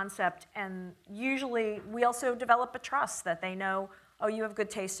on concept. And usually we also develop a trust that they know, oh, you have good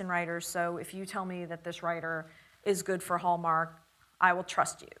taste in writers, so if you tell me that this writer is good for Hallmark, I will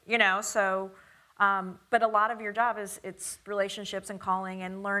trust you, So, but a lot of your job it's relationships and calling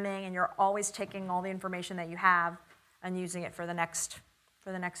and learning, and you're always taking all the information that you have and using it for the next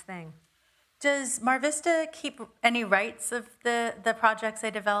thing. Does Mar Vista keep any rights of the projects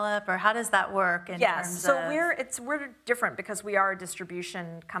they develop, or how does that work in terms so of... we're different because we are a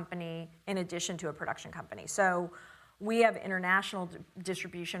distribution company in addition to a production company. So we have international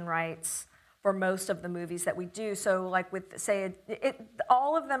distribution rights for most of the movies that we do. So like with, say,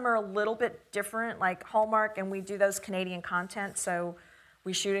 all of them are a little bit different, like Hallmark, and we do those Canadian content. So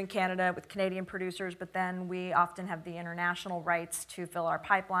we shoot in Canada with Canadian producers, but then we often have the international rights to fill our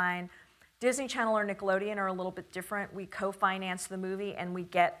pipeline. Disney Channel or Nickelodeon are a little bit different. We co-finance the movie and we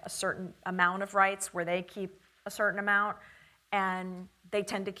get a certain amount of rights where they keep a certain amount, and they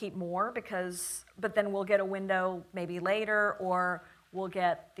tend to keep more but then we'll get a window maybe later, or we'll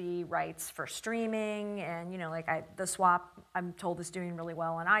get the rights for streaming. And The Swap, I'm told, is doing really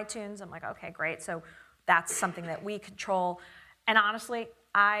well on iTunes. I'm like, okay, great. So that's something that we control. And honestly,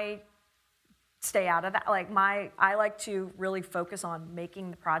 I stay out of that. I like to really focus on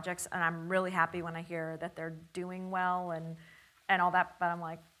making the projects, and I'm really happy when I hear that they're doing well and all that. But I'm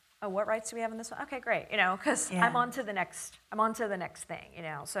like, oh, what rights do we have in this one? Okay, great. Because I'm on to the next thing.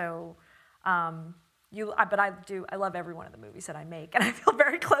 So. But I love every one of the movies that I make, and I feel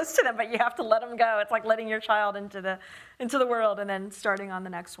very close to them. But you have to let them go. It's like letting your child into the world, and then starting on the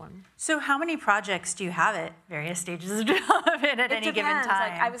next one. So, how many projects do you have at various stages of development at any given time?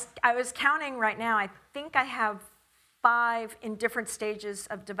 Like I was counting right now. I think I have 5 in different stages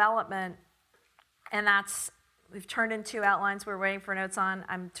of development, and we've turned in 2 outlines we're waiting for notes on.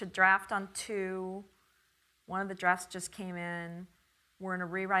 I'm to draft on 2. One of the drafts just came in. We're in a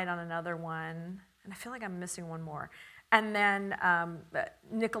rewrite on another one. And I feel like I'm missing one more. And then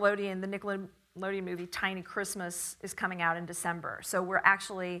Nickelodeon, the Nickelodeon movie Tiny Christmas is coming out in December. So we're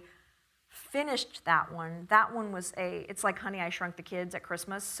actually finished that one. That one was it's like Honey, I Shrunk the Kids at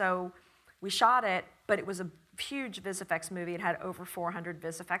Christmas. So we shot it, but it was a huge VisFX movie. It had over 400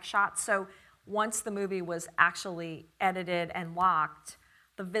 VisFX shots. So once the movie was actually edited and locked,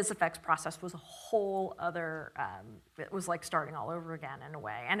 the VisFX process was a whole other, it was like starting all over again in a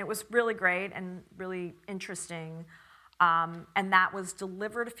way. And it was really great and really interesting. And that was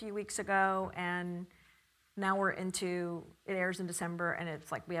delivered a few weeks ago, and now it airs in December, and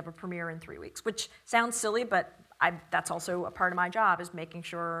it's like we have a premiere in 3 weeks, which sounds silly, but that's also a part of my job, is making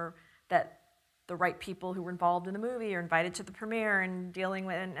sure that the right people who were involved in the movie are invited to the premiere and dealing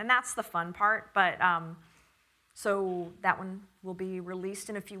with, and that's the fun part. But so that one will be released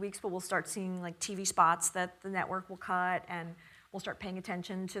in a few weeks, but we'll start seeing like TV spots that the network will cut, and we'll start paying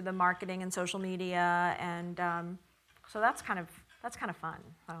attention to the marketing and social media, and so that's kind of fun.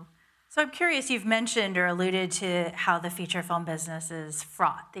 So I'm curious, you've mentioned or alluded to how the feature film business is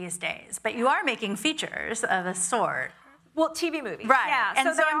fraught these days, but you are making features of a sort. Well, TV movies. Right. Yeah,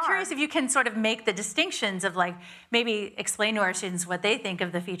 and so I'm curious if you can sort of make the distinctions of, like, maybe explain to our students what they think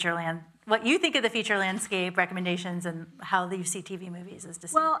of the what you think of the feature landscape, recommendations, and how you see TV movies as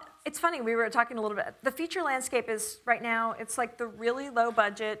distinct. Well, it's funny, we were talking a little bit. The feature landscape is, right now, it's like the really low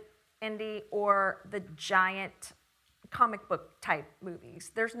budget indie or the giant comic book type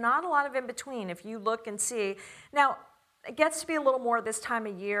movies. There's not a lot of in between if you look and see. Now, it gets to be a little more this time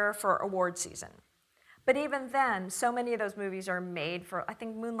of year for award season. But even then, so many of those movies are made for, I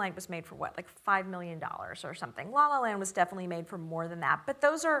think Moonlight was made for what, like $5 million or something. La La Land was definitely made for more than that. But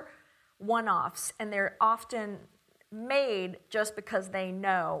those are one-offs, and they're often made just because they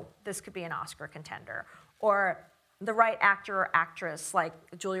know this could be an Oscar contender. Or the right actor or actress, like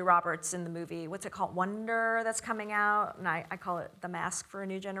Julia Roberts in the movie, what's it called, Wonder, that's coming out, and I call it The Mask for a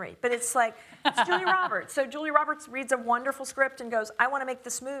New Generation. But it's like, it's Julia Roberts. So Julia Roberts reads a wonderful script and goes, I want to make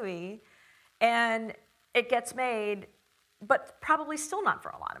this movie, and it gets made, but probably still not for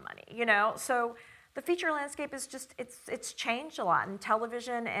a lot of money, So the feature landscape is just, it's changed a lot in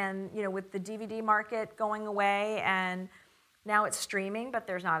television, and with the DVD market going away, and now it's streaming, but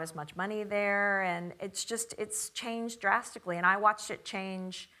there's not as much money there, and it's changed drastically. And I watched it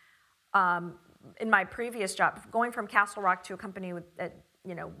change in my previous job, going from Castle Rock to a company that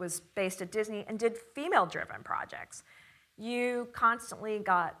was based at Disney and did female-driven projects. You constantly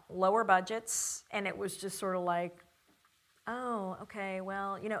got lower budgets, and it was just sort of like, oh, okay,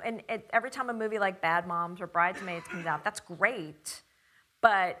 well, and every time a movie like Bad Moms or Bridesmaids comes out, that's great,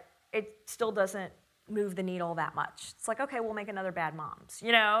 but it still doesn't move the needle that much. It's like, okay, we'll make another Bad Moms,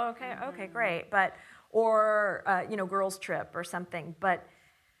 okay, great, but, or, Girls Trip or something, but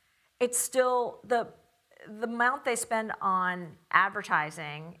it's still, the amount they spend on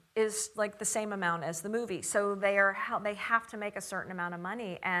advertising is like the same amount as the movie. So they have to make a certain amount of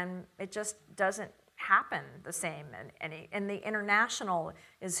money, and it just doesn't happen the same. And the international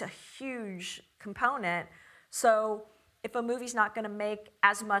is a huge component. So if a movie's not going to make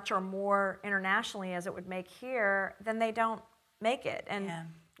as much or more internationally as it would make here, then they don't make it. And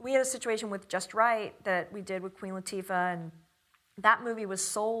we had a situation with Just Right that we did with Queen Latifah, and that movie was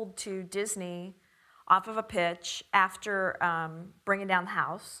sold to Disney off of a pitch after Bringing Down the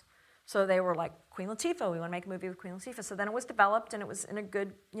House. So they were like, Queen Latifah, we want to make a movie with Queen Latifah. So then it was developed, and it was in a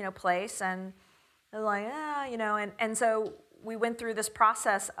good, place, and they're like, and so we went through this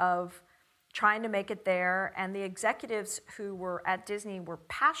process of trying to make it there, and the executives who were at Disney were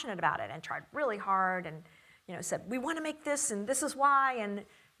passionate about it and tried really hard and, said, we want to make this, and this is why, and,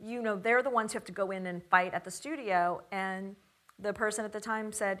 they're the ones who have to go in and fight at the studio, and the person at the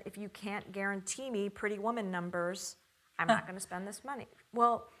time said, if you can't guarantee me Pretty Woman numbers, I'm not going to spend this money.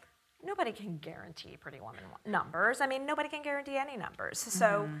 Well, nobody can guarantee Pretty Woman numbers. I mean, nobody can guarantee any numbers.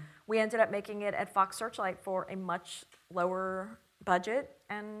 So we ended up making it at Fox Searchlight for a much lower budget,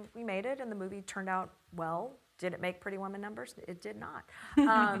 and we made it, and the movie turned out well. Did it make Pretty Woman numbers? It did not.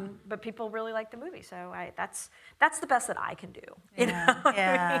 But people really liked the movie, so that's the best that I can do. Yeah.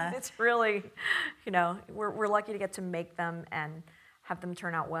 I mean, it's really, we're lucky to get to make them and have them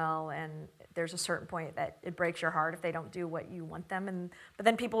turn out well, and there's a certain point that it breaks your heart if they don't do what you want them, but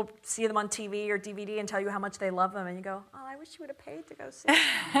then people see them on TV or DVD and tell you how much they love them, and you go, oh, I wish you would have paid to go see them.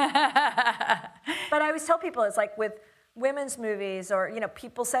 But I always tell people, it's like with women's movies, or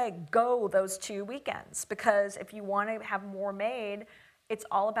people say go those 2 weekends, because if you want to have more made, it's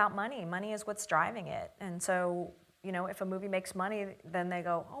all about money. Money is what's driving it. And so if a movie makes money, then they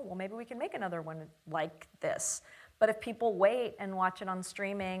go, oh, well, maybe we can make another one like this. But if people wait and watch it on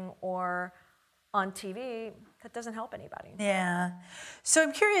streaming or on TV, that doesn't help anybody. Yeah. So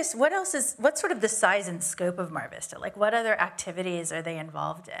I'm curious, what's sort of the size and scope of Mar Vista? Like, what other activities are they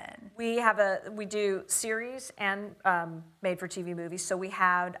involved in? We do series and made-for-TV movies. So we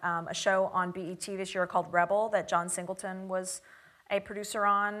had a show on BET this year called Rebel that John Singleton was a producer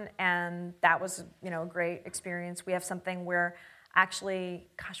on, and that was a great experience. We have something where actually,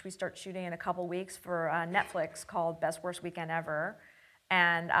 we start shooting in a couple weeks for Netflix called Best Worst Weekend Ever,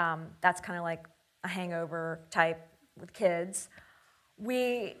 and that's kind of like a hangover type with kids.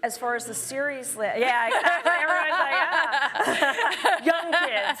 We, as far as the series, yeah, exactly. Everyone's like, young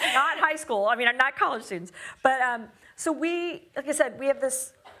kids, not high school. I mean, not college students. But so we, like I said, we have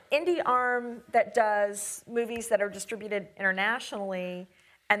this indie arm that does movies that are distributed internationally,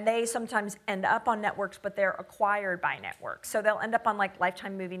 and they sometimes end up on networks, but they're acquired by networks. So they'll end up on like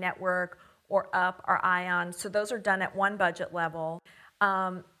Lifetime Movie Network or Up or Ion. So those are done at one budget level.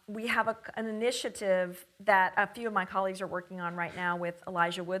 We have an initiative that a few of my colleagues are working on right now with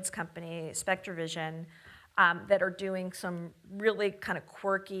Elijah Wood's company, SpectraVision, that are doing some really kind of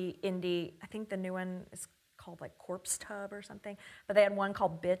quirky indie. I think the new one is called like Corpse Tub or something. But they had one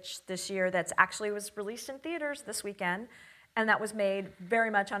called Bitch this year that's actually was released in theaters this weekend. And that was made very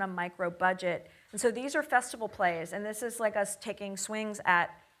much on a micro budget. And so these are festival plays. And this is like us taking swings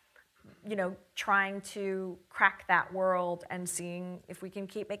at trying to crack that world and seeing if we can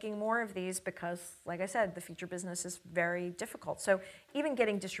keep making more of these, because, like I said, the feature business is very difficult. So even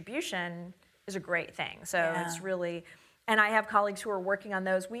getting distribution is a great thing. So It's really, and I have colleagues who are working on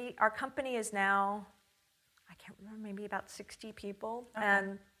those. Our company is now, I can't remember, maybe about 60 people. Okay.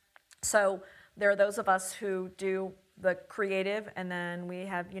 And so there are those of us who do the creative, and then we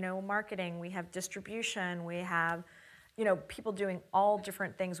have, marketing, we have distribution, we have people doing all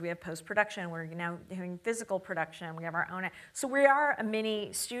different things. We have post-production. We're now doing physical production. We have our own. So we are a mini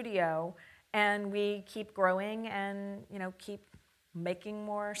studio, and we keep growing and, keep making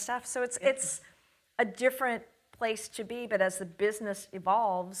more stuff. So it's a different place to be, but as the business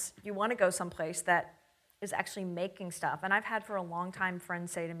evolves, you want to go someplace that is actually making stuff. And I've had for a long time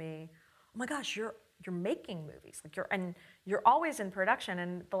friends say to me, oh my gosh, you're making movies. Like you're always in production.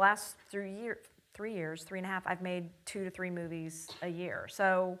 And the last 3 years, 3.5, I've made 2 to 3 movies a year.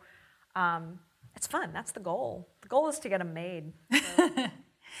 So it's fun. That's the goal. The goal is to get them made. So,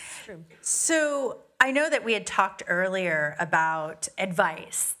 it's true. So I know that we had talked earlier about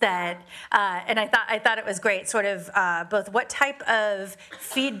advice that, and I thought it was great. Sort of both what type of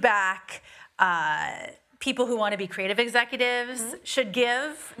feedback people who want to be creative executives should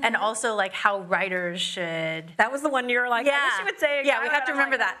give, and also like how writers should. That was the one you were like, I wish you would say. Yeah, we have to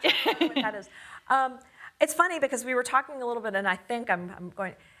remember that. What that is. It's funny because we were talking a little bit, and I think I'm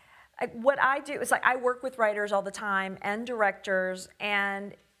going. What I do is I work with writers all the time and directors,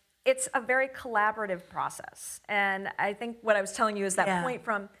 and it's a very collaborative process. And I think what I was telling you is that point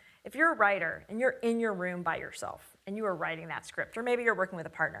from if you're a writer and you're in your room by yourself and you are writing that script, or maybe you're working with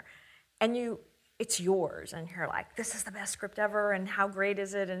a partner, and it's yours, and you're like, this is the best script ever, and how great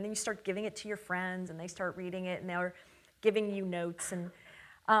is it? And then you start giving it to your friends, and they start reading it, and they're giving you notes. And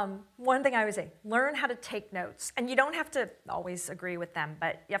one thing I always say, learn how to take notes. And you don't have to always agree with them,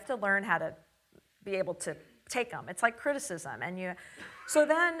 but you have to learn how to be able to take them. It's like criticism. So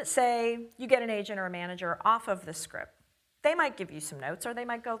then say you get an agent or a manager off of the script, they might give you some notes, or they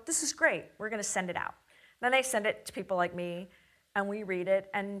might go, this is great, we're going to send it out. Then they send it to people like me, and we read it,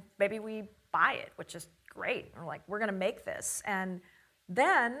 and maybe we buy it, which is great. We're like, we're going to make this. And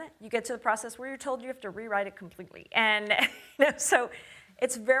then you get to the process where you're told you have to rewrite it completely. And so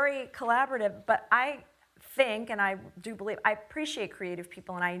it's very collaborative, but I think, and I do believe, I appreciate creative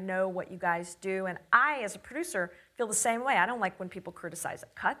people, and I know what you guys do, and I, as a producer, feel the same way. I don't like when people criticize a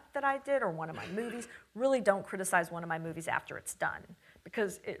cut that I did or one of my movies. Really don't criticize one of my movies after it's done,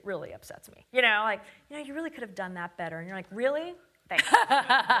 because it really upsets me. You really could have done that better, and you're like, really? Thanks.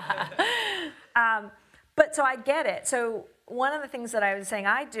 But so I get it. So one of the things that I was saying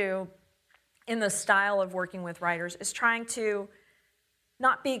I do in the style of working with writers is trying to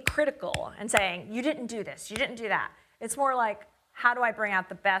not be critical and saying, you didn't do this, you didn't do that. It's more like, how do I bring out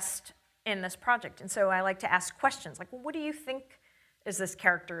the best in this project? And so I like to ask questions like, well, what do you think is this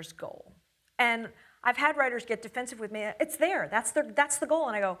character's goal? And I've had writers get defensive with me. It's there, that's the goal.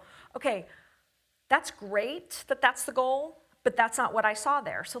 And I go, okay, that's great that that's the goal, but that's not what I saw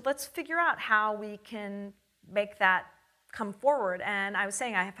there. So let's figure out how we can make that come forward. And I was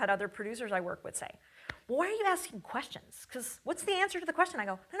saying, I have had other producers I work with say, well, why are you asking questions? Because what's the answer to the question? I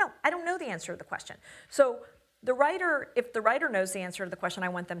go, no, I don't know the answer to the question. So if the writer knows the answer to the question, I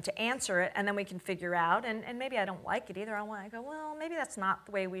want them to answer it, and then we can figure out, and maybe I don't like it either. I go, well, maybe that's not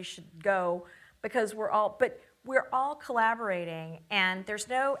the way we should go, because we're all collaborating, and there's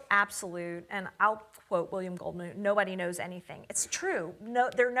no absolute, and I'll quote William Goldman, nobody knows anything. It's true. No,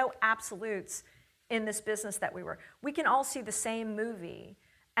 there are no absolutes in this business that we work. We can all see the same movie,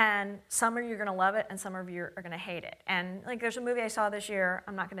 and some of you are going to love it, and some of you are going to hate it. And like, there's a movie I saw this year,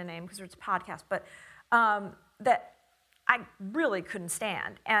 I'm not going to name because it's a podcast, but that I really couldn't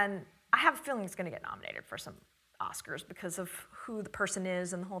stand. And I have a feeling it's going to get nominated for some Oscars because of who the person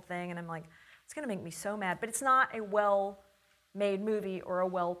is and the whole thing. And I'm like, it's going to make me so mad. But it's not a well-made movie or a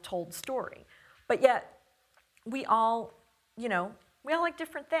well-told story. But yet, we all like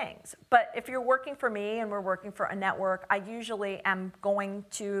different things. But if you're working for me and we're working for a network, I usually am going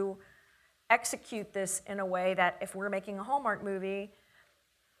to execute this in a way that if we're making a Hallmark movie,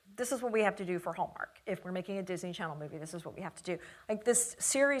 this is what we have to do for Hallmark. If we're making a Disney Channel movie, this is what we have to do. Like, this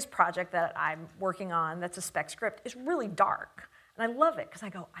series project that I'm working on that's a spec script is really dark. And I love it because I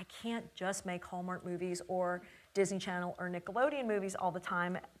go, I can't just make Hallmark movies or Disney Channel or Nickelodeon movies all the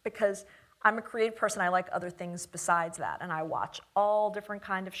time, because I'm a creative person. I like other things besides that. And I watch all different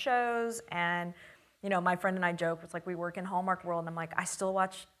kind of shows. And my friend and I joke, it's like we work in Hallmark world, and I'm like, I still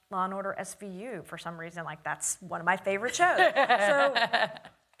watch Law & Order SVU for some reason. Like, that's one of my favorite shows. So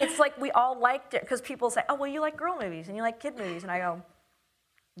it's like we all liked it, because people say, oh, well, you like girl movies and you like kid movies. And I go,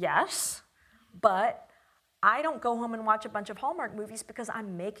 yes, but I don't go home and watch a bunch of Hallmark movies because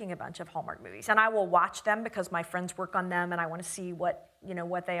I'm making a bunch of Hallmark movies. And I will watch them because my friends work on them and I want to see what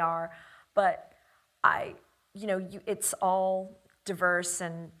they are. But it's all diverse,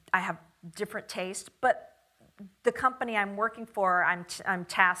 and I have different tastes. But the company I'm working for, I'm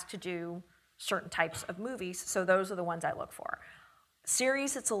tasked to do certain types of movies, so those are the ones I look for.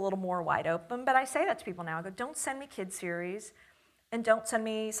 Series, it's a little more wide open, but I say that to people now. I go, don't send me kid series, and don't send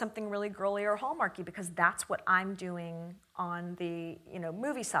me something really girly or Hallmarky, because that's what I'm doing on the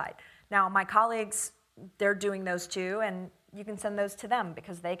movie side. Now, my colleagues, they're doing those too, and you can send those to them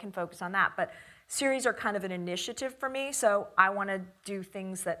because they can focus on that. But series are kind of an initiative for me, so I want to do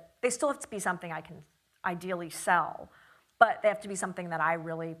things that, they still have to be something I can ideally sell, but they have to be something that I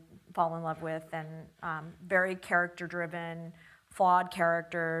really fall in love with, and very character-driven, flawed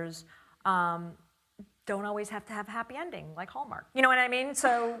characters, don't always have to have a happy ending like Hallmark. You know what I mean?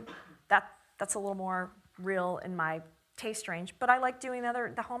 So that's a little more real in my taste range. But I like doing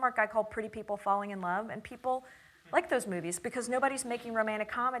the Hallmark I call Pretty People Falling in Love, and people like those movies because nobody's making romantic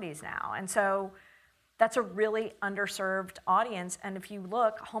comedies now. And so that's a really underserved audience. And if you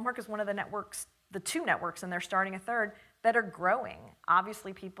look, Hallmark is one of the networks, the two networks, and they're starting a third, that are growing.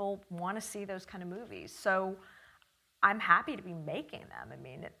 Obviously, people want to see those kind of movies. So I'm happy to be making them. I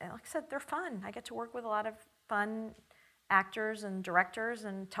mean, like I said, they're fun. I get to work with a lot of fun actors and directors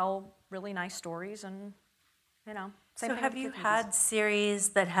and tell really nice stories, and So have you had series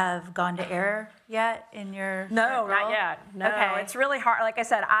that have gone to air yet in your No, role? not yet. No, Okay. It's really hard. Like I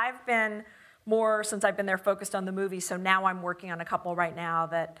said, I've been more, since I've been there, focused on the movie. So now I'm working on a couple right now,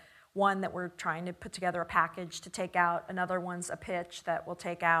 one that we're trying to put together a package to take out. Another one's a pitch that we'll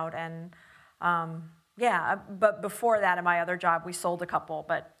take out. And but before that, in my other job, we sold a couple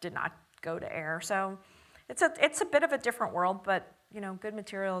but did not go to air. So it's a bit of a different world, but good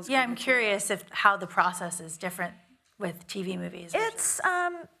materials. Yeah, I'm curious how the process is different with TV movies. It's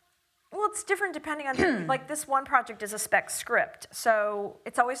Well, it's different depending on, like this one project is a spec script. So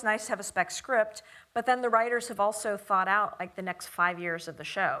it's always nice to have a spec script, but then the writers have also thought out like the next 5 years of the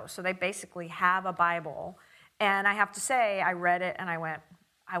show. So they basically have a Bible. And I have to say, I read it and I went,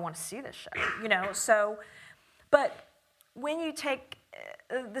 I want to see this show, So, but when you take,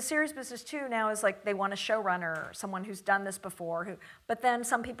 the series business too now is like they want a showrunner, someone who's done this before. But then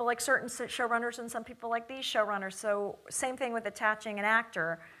some people like certain showrunners and some people like these showrunners. So same thing with attaching an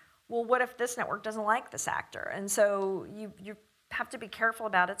actor. Well, what if this network doesn't like this actor? And so you have to be careful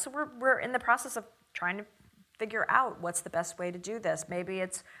about it. So we're in the process of trying to figure out what's the best way to do this. Maybe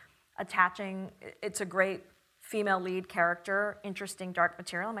it's attaching, it's a great female lead character, interesting dark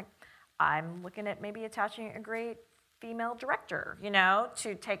material. I'm looking at maybe attaching a great female director,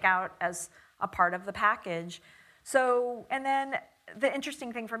 to take out as a part of the package. So, and then the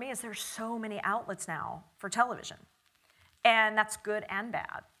interesting thing for me is there's so many outlets now for television. And that's good and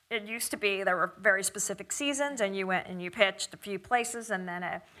bad. It used to be there were very specific seasons, and you went and you pitched a few places, and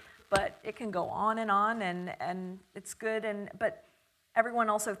then, but it can go on, and it's good. But everyone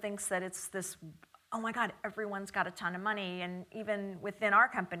also thinks that it's this, oh my God, everyone's got a ton of money, and even within our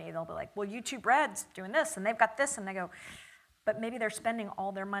company, they'll be like, well, YouTube Red's doing this, and they've got this, and they go, but maybe they're spending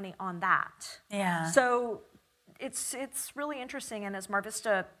all their money on that. Yeah. So it's really interesting, and as Mar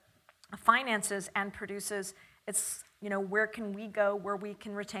Vista finances and produces, it's, where can we go where we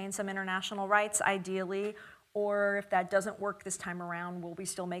can retain some international rights, ideally, or if that doesn't work this time around, will we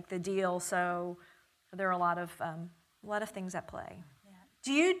still make the deal? So there are a lot of things at play. Yeah.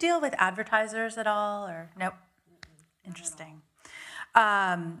 Do you deal with advertisers at all, or nope? Interesting.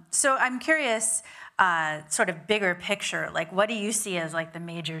 So I'm curious, sort of bigger picture, like what do you see as like the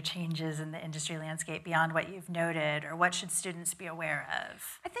major changes in the industry landscape beyond what you've noted, or what should students be aware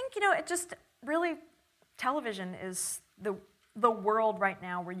of? I think, it just really, television is the world right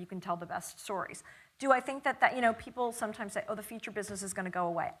now where you can tell the best stories. Do I think that people sometimes say, oh, the feature business is going to go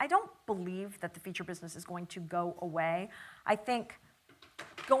away? I don't believe that the feature business is going to go away. I think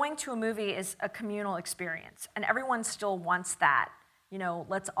going to a movie is a communal experience, and everyone still wants that.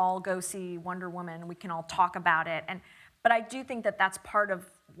 Let's all go see Wonder Woman. We can all talk about it. But I do think that that's part of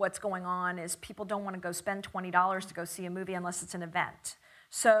what's going on is people don't want to go spend $20 to go see a movie unless it's an event.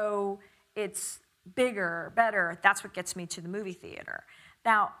 So it's bigger, better. That's what gets me to the movie theater.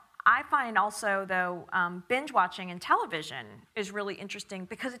 Now, I find also, though, binge watching in television is really interesting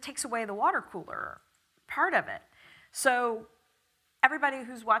because it takes away the water cooler part of it. So everybody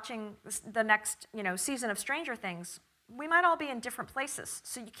who's watching the next, season of Stranger Things, we might all be in different places.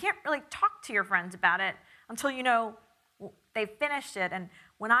 So you can't really talk to your friends about it until they've finished it. And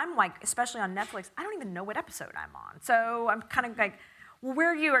when I'm especially on Netflix, I don't even know what episode I'm on. So I'm kind of like, well,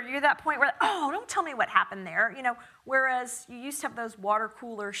 where are you? Are you at that point where, oh, don't tell me what happened there? Whereas you used to have those water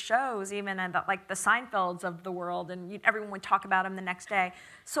cooler shows, even like the Seinfelds of the world, and everyone would talk about them the next day.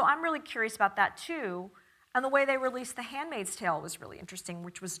 So I'm really curious about that too. And the way they released The Handmaid's Tale was really interesting,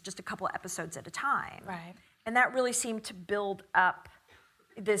 which was just a couple of episodes at a time. Right. And that really seemed to build up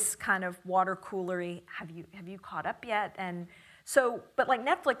this kind of water coolery. Have you caught up yet? And so, but like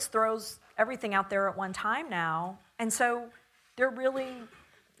Netflix throws everything out there at one time now, and so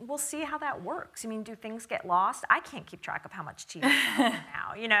we'll see how that works. I mean, do things get lost? I can't keep track of how much TV is out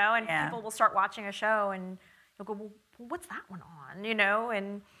there now, and yeah. People will start watching a show and you'll go, well, what's that one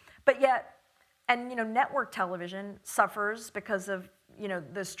on, but yet, network television suffers because of,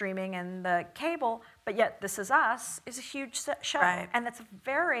 the streaming and the cable, but yet This Is Us is a huge show. Right. And it's a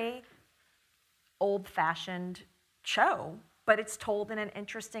very old-fashioned show, but it's told in an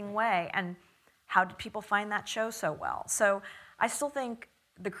interesting way. And how did people find that show so well? So I still think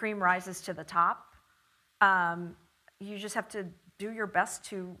the cream rises to the top. You just have to do your best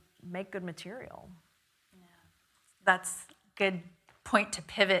to make good material. Yeah. That's good point to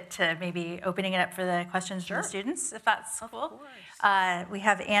pivot to maybe opening it up for the questions from the students, if that's cool. We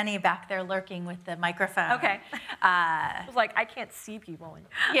have Annie back there lurking with the microphone. Okay. I was like, I can't see people.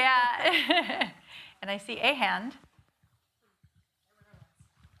 Yeah. And I see a hand.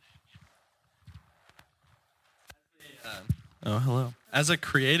 Hello. As a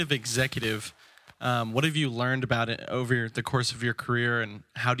creative executive, what have you learned about it over the course of your career, and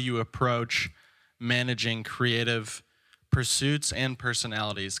how do you approach managing creative pursuits and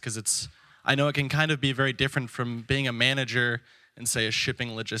personalities? Because I know it can kind of be very different from being a manager in, say, a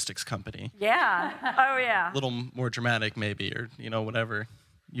shipping logistics company. Yeah. Oh, yeah. A little more dramatic, maybe, or whatever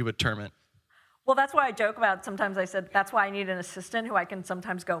you would term it. Well, that's why I joke about. Sometimes I said that's why I need an assistant who I can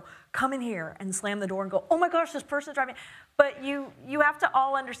sometimes go, come in here and slam the door and go, oh my gosh, this person's driving. But you have to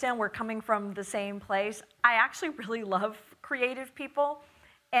all understand we're coming from the same place. I actually really love creative people.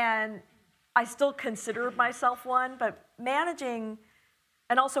 And I still consider myself one, but managing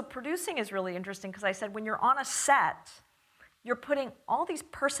and also producing is really interesting because I said when you're on a set, you're putting all these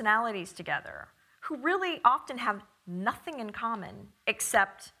personalities together who really often have nothing in common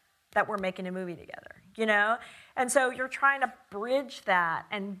except that we're making a movie together, you know? And so you're trying to bridge that.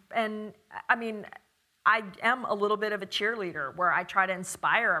 And I mean, I am a little bit of a cheerleader where I try to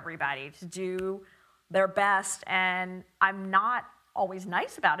inspire everybody to do their best. And I'm not always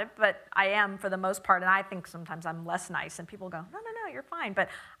nice about it, but I am for the most part. And I think sometimes I'm less nice. And people go, no, you're fine. But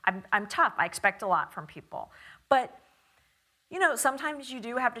I'm tough. I expect a lot from people. But you know, sometimes you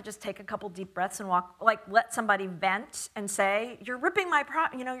do have to just take a couple deep breaths and walk, like let somebody vent and say, you're ripping my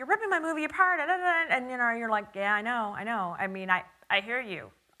movie apart, and you know, you're like, yeah, I know. I mean, I hear you.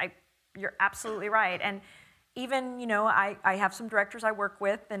 You're absolutely right. And even, you know, I have some directors I work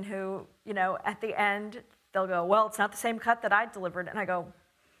with and who, you know, at the end, they'll go, well, it's not the same cut that I delivered. And I go,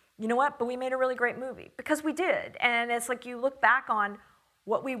 you know what, but we made a really great movie. Because we did. And it's like you look back on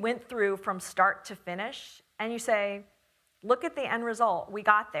what we went through from start to finish, and you say, look at the end result. We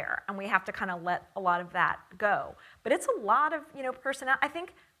got there, and we have to kind of let a lot of that go. But it's a lot of, you know, personnel. I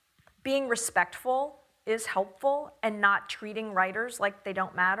think being respectful is helpful, and not treating writers like they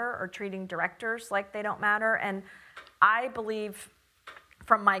don't matter or treating directors like they don't matter. And I believe,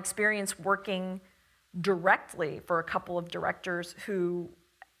 from my experience working directly for a couple of directors who,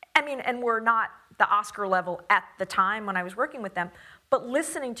 I mean, and were not the Oscar level at the time when I was working with them, but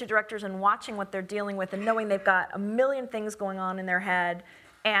listening to directors and watching what they're dealing with and knowing they've got a million things going on in their head,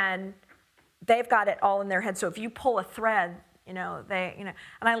 and they've got it all in their head. So if you pull a thread, you know, and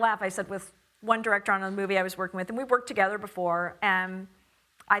I laugh, I said with one director on a movie I was working with, and we worked together before, and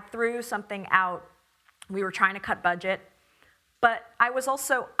I threw something out. We were trying to cut budget, but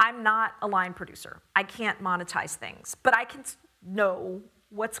I'm not a line producer. I can't monetize things, but I can know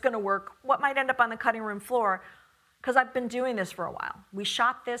what's gonna work, what might end up on the cutting room floor, because I've been doing this for a while. We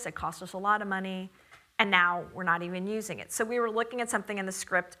shot this, it cost us a lot of money, and now we're not even using it. So we were looking at something in the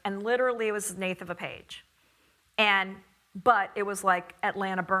script, and literally it was an eighth of a page. But it was like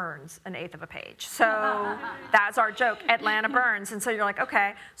Atlanta Burns, an eighth of a page. So that's our joke, Atlanta Burns. And so you're like,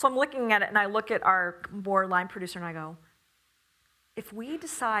 okay. So I'm looking at it, and I look at our more line producer, and I go, if we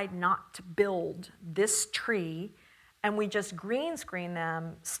decide not to build this tree, and we just green screen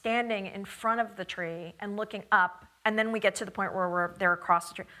them standing in front of the tree and looking up, and then we get to the point where they're across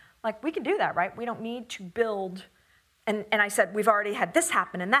the tree. Like, we can do that, right? We don't need to build. And I said, we've already had this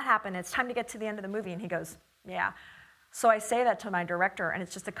happen and that happen. It's time to get to the end of the movie. And he goes, yeah. So I say that to my director, and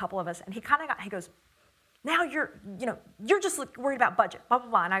it's just a couple of us. And he goes, now you're just worried about budget, blah, blah,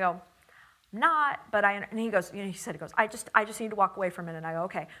 blah. And I go, not, but and he goes, he goes, I just need to walk away for a minute. And I go,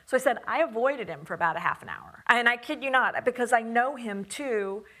 okay. So I said, I avoided him for about a half an hour. And I kid you not, because I know him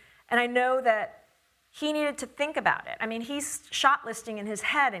too, and I know that he needed to think about it. I mean, he's shot listing in his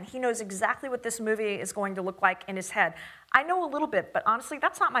head, and he knows exactly what this movie is going to look like in his head. I know a little bit, but honestly,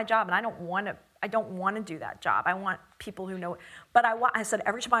 that's not my job, and I don't want to do that job. I want people who know it. But I said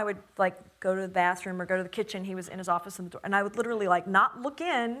every time I would go to the bathroom or go to the kitchen, he was in his office in the door, and I would literally not look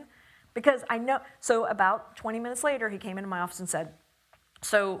in, because I know. So about 20 minutes later, he came into my office and said,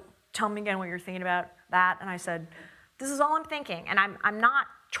 so tell me again what you're thinking about that. And I said, this is all I'm thinking, and I'm not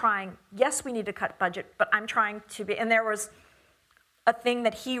trying, yes, we need to cut budget, but I'm trying to be, and there was a thing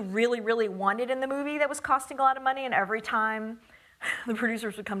that he really, really wanted in the movie that was costing a lot of money, and every time the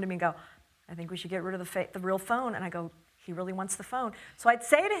producers would come to me and go, I think we should get rid of the real phone, and I go, he really wants the phone. So I'd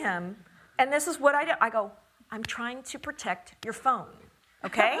say to him, and this is what I do, I go, I'm trying to protect your phone,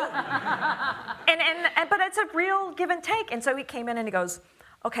 okay? But it's a real give and take, and so he came in and he goes,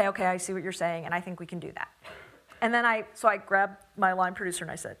 okay, I see what you're saying, and I think we can do that. And then I grabbed my line producer and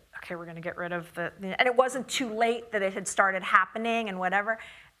I said, okay, we're gonna get rid of and it wasn't too late that it had started happening and whatever.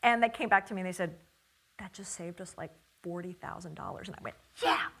 And they came back to me and they said, that just saved us like $40,000. And I went,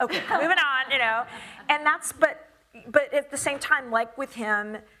 yeah, okay, moving on, And but at the same time, like with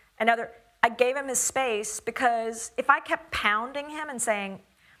him and I gave him his space, because if I kept pounding him and saying,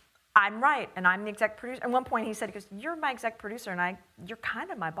 I'm right, and I'm the exec producer. At one point he said, you're my exec producer, and you're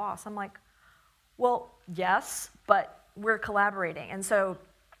kind of my boss. I'm like, well, yes, but we're collaborating. And so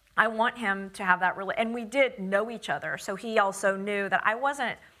I want him to have that and we did know each other. So he also knew that I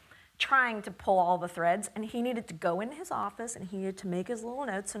wasn't trying to pull all the threads, and he needed to go in his office and he needed to make his little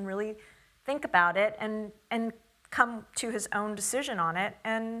notes and really think about it and come to his own decision on it.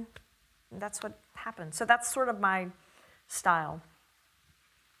 And that's what happened. So that's sort of my style.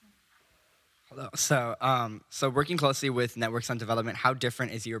 So working closely with networks on development, how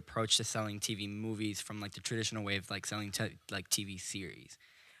different is your approach to selling TV movies from the traditional way of selling TV series?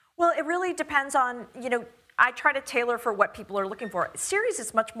 Well, it really depends on, I try to tailor for what people are looking for. Series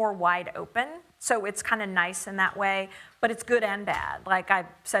is much more wide open, so it's kind of nice in that way, but it's good and bad. Like I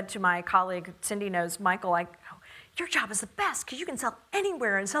said to my colleague, Cindy knows, Michael, your job is the best because you can sell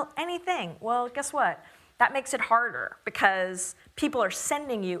anywhere and sell anything. Well, guess what? That makes it harder because people are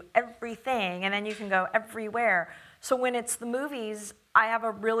sending you everything and then you can go everywhere. So when it's the movies, I have a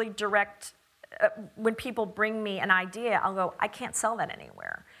really direct, when people bring me an idea, I'll go, I can't sell that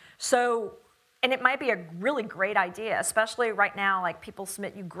anywhere. So, and it might be a really great idea, especially right now, like people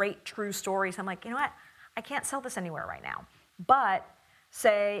submit you great true stories. I'm like, you know what? I can't sell this anywhere right now. But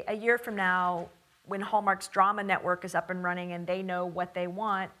say a year from now, when Hallmark's Drama Network is up and running and they know what they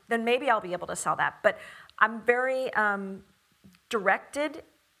want, then maybe I'll be able to sell that. But I'm very directed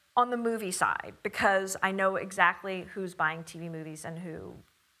on the movie side because I know exactly who's buying TV movies and who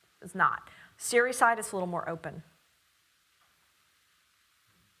is not. Series side is a little more open.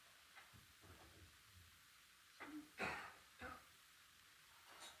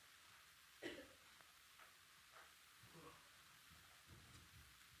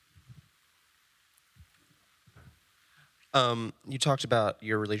 You talked about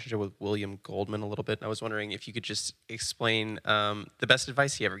your relationship with William Goldman a little bit, and I was wondering if you could just explain the best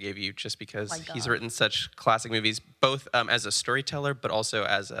advice he ever gave you, just because he's written such classic movies, both as a storyteller, but also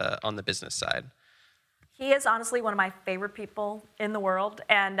as on the business side. He is honestly one of my favorite people in the world,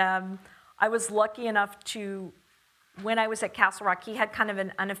 and I was lucky enough to, when I was at Castle Rock, he had kind of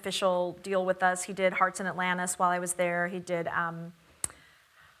an unofficial deal with us. He did Hearts in Atlantis while I was there. He did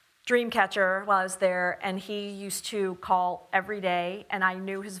Dreamcatcher while I was there, and he used to call every day, and I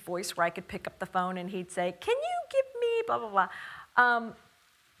knew his voice where I could pick up the phone and he'd say, can you give me blah, blah, blah.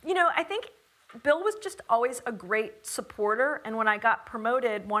 I think Bill was just always a great supporter, and when I got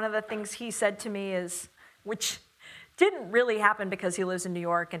promoted, one of the things he said to me is, which didn't really happen because he lives in New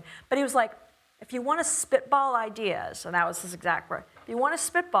York, but he was like, if you want to spitball ideas, and that was his exact word, if you want to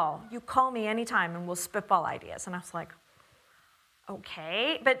spitball, you call me anytime and we'll spitball ideas. And I was like,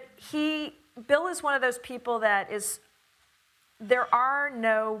 okay, but Bill is one of those people that there are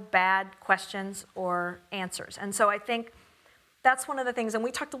no bad questions or answers. And so I think that's one of the things, and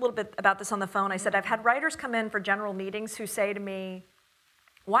we talked a little bit about this on the phone. I said, I've had writers come in for general meetings who say to me,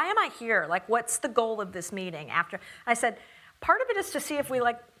 why am I here? Like, what's the goal of this meeting after? I said, part of it is to see if we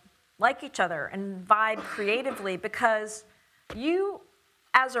like each other and vibe creatively, because you,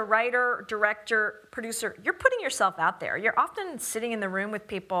 as a writer, director, producer, you're putting yourself out there. You're often sitting in the room with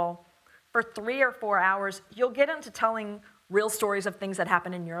people for 3 or 4 hours. You'll get into telling real stories of things that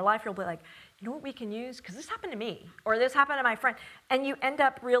happen in your life. You'll be like, you know what we can use? Because this happened to me, or this happened to my friend. And you end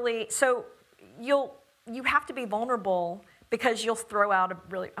up really, so you have to be vulnerable because you'll throw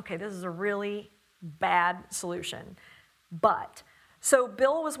out this is a really bad solution. So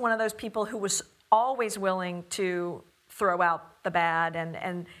Bill was one of those people who was always willing to throw out the bad,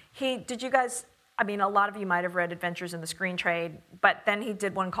 and did you guys, a lot of you might have read Adventures in the Screen Trade, but then he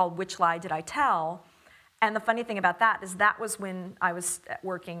did one called Which Lie Did I Tell? And the funny thing about that is that was when I was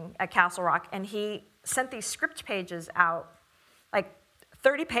working at Castle Rock, and he sent these script pages out, like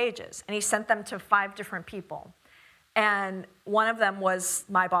 30 pages, and he sent them to 5 different people. And one of them was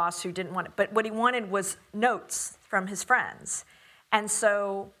my boss, who didn't want it, but what he wanted was notes from his friends. And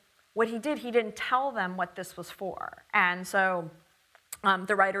so what he did, he didn't tell them what this was for. And so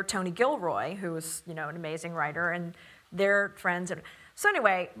the writer Tony Gilroy, who was an amazing writer, and their friends. So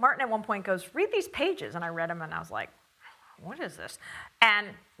anyway, Martin at one point goes, read these pages. And I read them, and I was like, what is this? And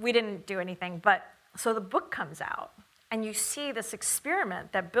we didn't do anything. But so the book comes out, and you see this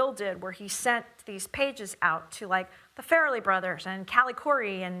experiment that Bill did where he sent these pages out to the Farrelly brothers and Callie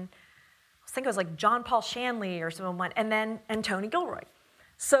Corey, and I think it was John Paul Shanley or someone, and Tony Gilroy.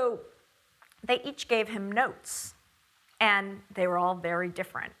 So they each gave him notes, and they were all very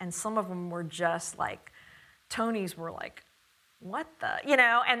different. And some of them were just Tony's were what the,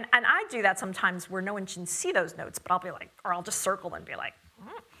 and I do that sometimes where no one can see those notes, but I'll be or I'll just circle and be like,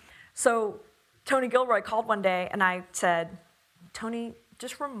 So Tony Gilroy called one day, and I said, Tony,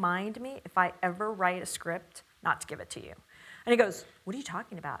 just remind me if I ever write a script not to give it to you. And he goes, what are you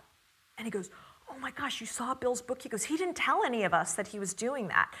talking about? And he goes, oh my gosh, you saw Bill's book? He goes, he didn't tell any of us that he was doing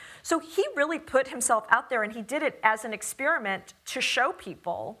that. So he really put himself out there, and he did it as an experiment to show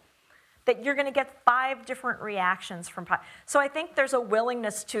people that you're going to get 5 different reactions from. So I think there's a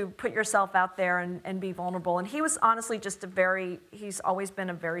willingness to put yourself out there and be vulnerable. And he was honestly just he's always been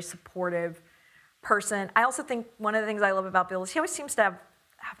a very supportive person. I also think one of the things I love about Bill is he always seems to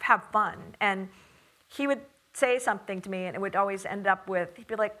have fun. And he would say something to me, and it would always end up with, he'd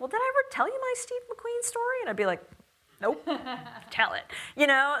be like, well, did I ever tell you my Steve McQueen story? And I'd be like, Nope. Tell it.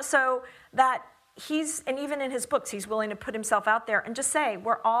 So that and even in his books, he's willing to put himself out there and just say,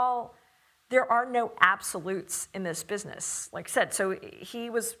 there are no absolutes in this business, like I said. So he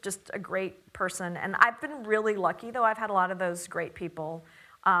was just a great person. And I've been really lucky, though. I've had a lot of those great people.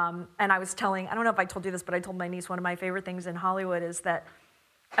 And I don't know if I told you this, but I told my niece one of my favorite things in Hollywood is that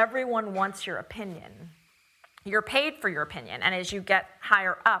everyone wants your opinion. You're paid for your opinion. And as you get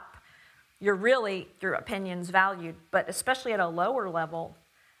higher up, your opinion's valued. But especially at a lower level,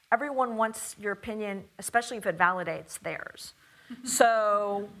 everyone wants your opinion, especially if it validates theirs.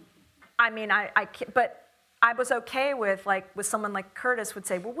 So, but I was okay with someone like Curtis would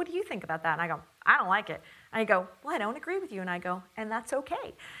say, well, what do you think about that? And I go, I don't like it. And I go, well, I don't agree with you. And I go, and that's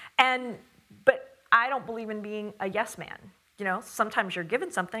okay. But I don't believe in being a yes man. Sometimes you're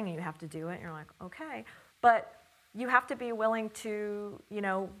given something and you have to do it. And you're like, okay. But you have to be willing to,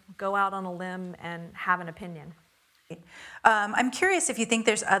 go out on a limb and have an opinion. I'm curious if you think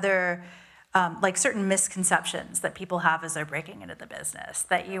there's other, certain misconceptions that people have as they're breaking into the business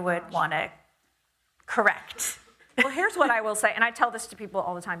that you would want to correct. Well, here's what I will say, and I tell this to people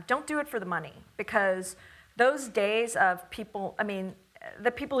all the time. Don't do it for the money, because those days of people,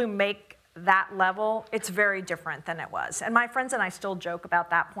 the people who make that level, it's very different than it was. And my friends and I still joke about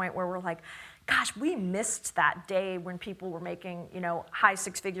that point where we're like, gosh, we missed that day when people were making, high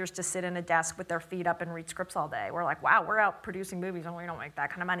six figures to sit in a desk with their feet up and read scripts all day. We're like, wow, we're out producing movies and we don't make that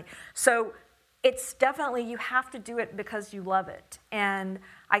kind of money. So it's definitely, you have to do it because you love it. And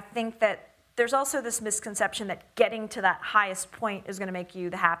I think that there's also this misconception that getting to that highest point is going to make you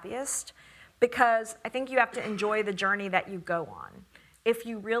the happiest, because I think you have to enjoy the journey that you go on. If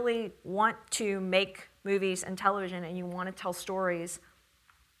you really want to make movies and television and you want to tell stories,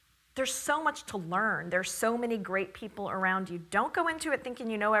 there's so much to learn. There's so many great people around you. Don't go into it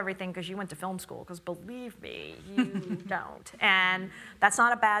thinking you know everything because you went to film school, because believe me, you don't. And that's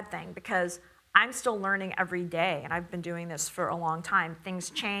not a bad thing, because I'm still learning every day, and I've been doing this for a long time. Things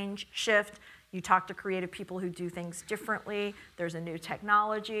change, shift. You talk to creative people who do things differently. There's a new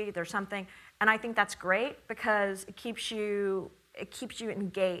technology. There's something. And I think that's great because it keeps you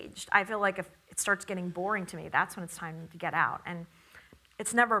engaged. I feel like if it starts getting boring to me, that's when it's time to get out. And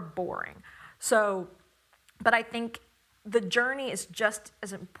it's never boring. So, but I think the journey is just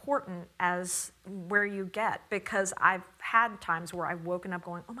as important as where you get, because I've had times where I've woken up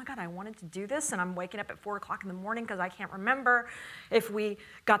going, oh my God, I wanted to do this, and I'm waking up at 4 o'clock in the morning because I can't remember if we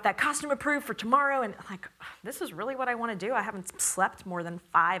got that costume approved for tomorrow, and like, this is really what I want to do. I haven't slept more than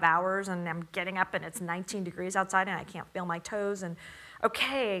 5 hours, and I'm getting up and it's 19 degrees outside and I can't feel my toes, and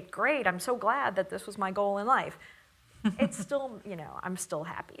okay, great, I'm so glad that this was my goal in life. It's still, I'm still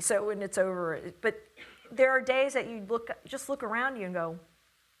happy. So when it's over, but there are days that you just look around you and go,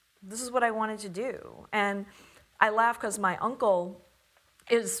 this is what I wanted to do. And I laugh because my uncle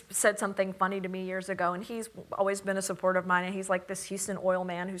said something funny to me years ago, and he's always been a supporter of mine, and he's like this Houston oil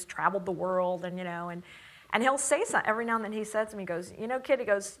man who's traveled the world, and and he'll say something every now and then. He says to me, he goes, kid, he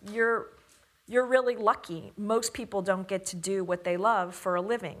goes, you're really lucky. Most people don't get to do what they love for a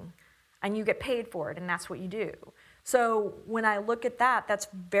living, and you get paid for it, and that's what you do. So when I look at that, that's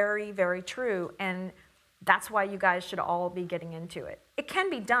very, very true, and that's why you guys should all be getting into it. It can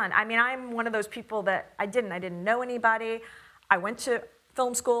be done. I'm one of those people that I didn't know anybody. I went to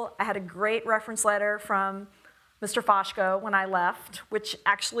film school. I had a great reference letter from Mr. Foshko when I left, which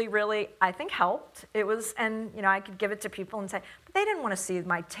actually really, I think, helped. It was, and I could give it to people and say, but they didn't want to see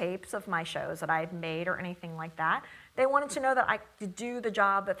my tapes of my shows that I had made or anything like that. They wanted to know that I could do the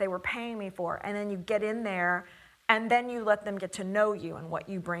job that they were paying me for, and then you get in there, and then you let them get to know you and what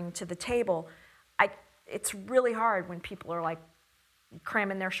you bring to the table. It's really hard when people are like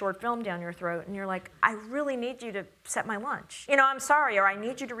cramming their short film down your throat, and you're like, I really need you to set my lunch. I'm sorry, or I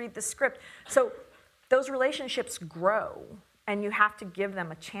need you to read the script. So those relationships grow, and you have to give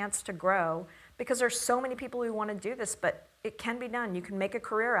them a chance to grow, because there's so many people who want to do this, but it can be done. You can make a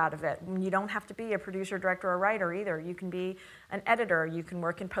career out of it. You don't have to be a producer, director, or writer either. You can be an editor. You can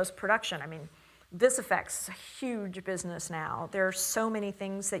work in post-production. VisFX is a huge business now. There are so many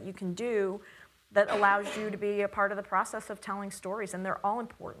things that you can do that allows you to be a part of the process of telling stories, and they're all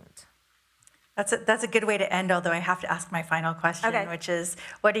important. That's a good way to end, although I have to ask my final question, which is,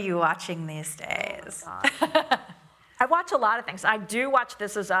 what are you watching these days? Oh, I watch a lot of things. I do watch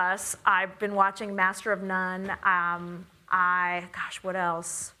This Is Us. I've been watching Master of None. What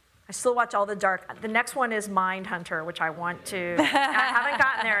else? I still watch all the dark. The next one is Mindhunter, which I want to. I haven't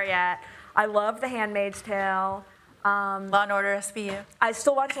gotten there yet. I love The Handmaid's Tale. Law and Order SVU. I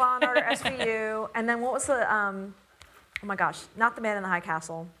still watch Law and Order SVU. And then what was the, oh my gosh, not The Man in the High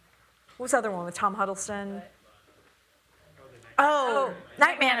Castle. What was the other one with Tom Huddleston? Oh,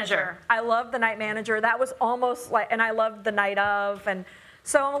 Night Manager. I love The Night Manager. That was almost like, and I loved The Night Of. And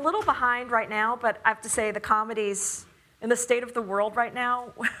so I'm a little behind right now, but I have to say the comedies in the state of the world right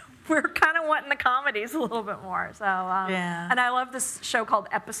now, we're kind of wanting the comedies a little bit more. So, and I love this show called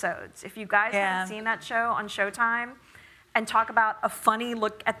Episodes. If you guys haven't seen that show on Showtime, and talk about a funny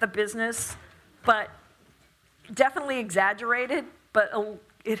look at the business, but definitely exaggerated, but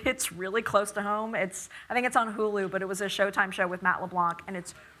it hits really close to home. I think it's on Hulu, but it was a Showtime show with Matt LeBlanc, and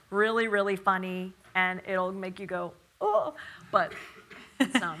it's really, really funny, and it'll make you go, oh, but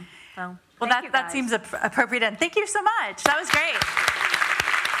it's dumb. So, well, that seems appropriate, and thank you so much. That was great.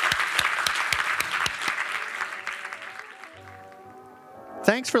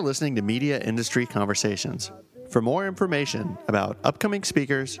 Thanks for listening to Media Industry Conversations. For more information about upcoming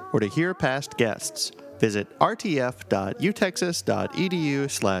speakers or to hear past guests, visit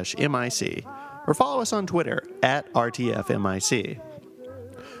rtf.utexas.edu/MIC or follow us on Twitter @RTFMIC.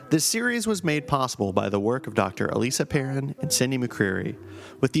 This series was made possible by the work of Dr. Elisa Perrin and Cindy McCreary,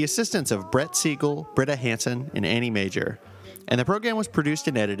 with the assistance of Brett Siegel, Britta Hansen, and Annie Major, and the program was produced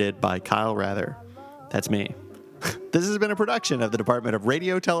and edited by Kyle Rather. That's me. This has been a production of the Department of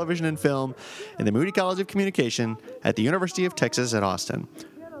Radio, Television, and Film in the Moody College of Communication at the University of Texas at Austin.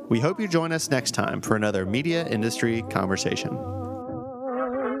 We hope you join us next time for another Media Industry Conversation.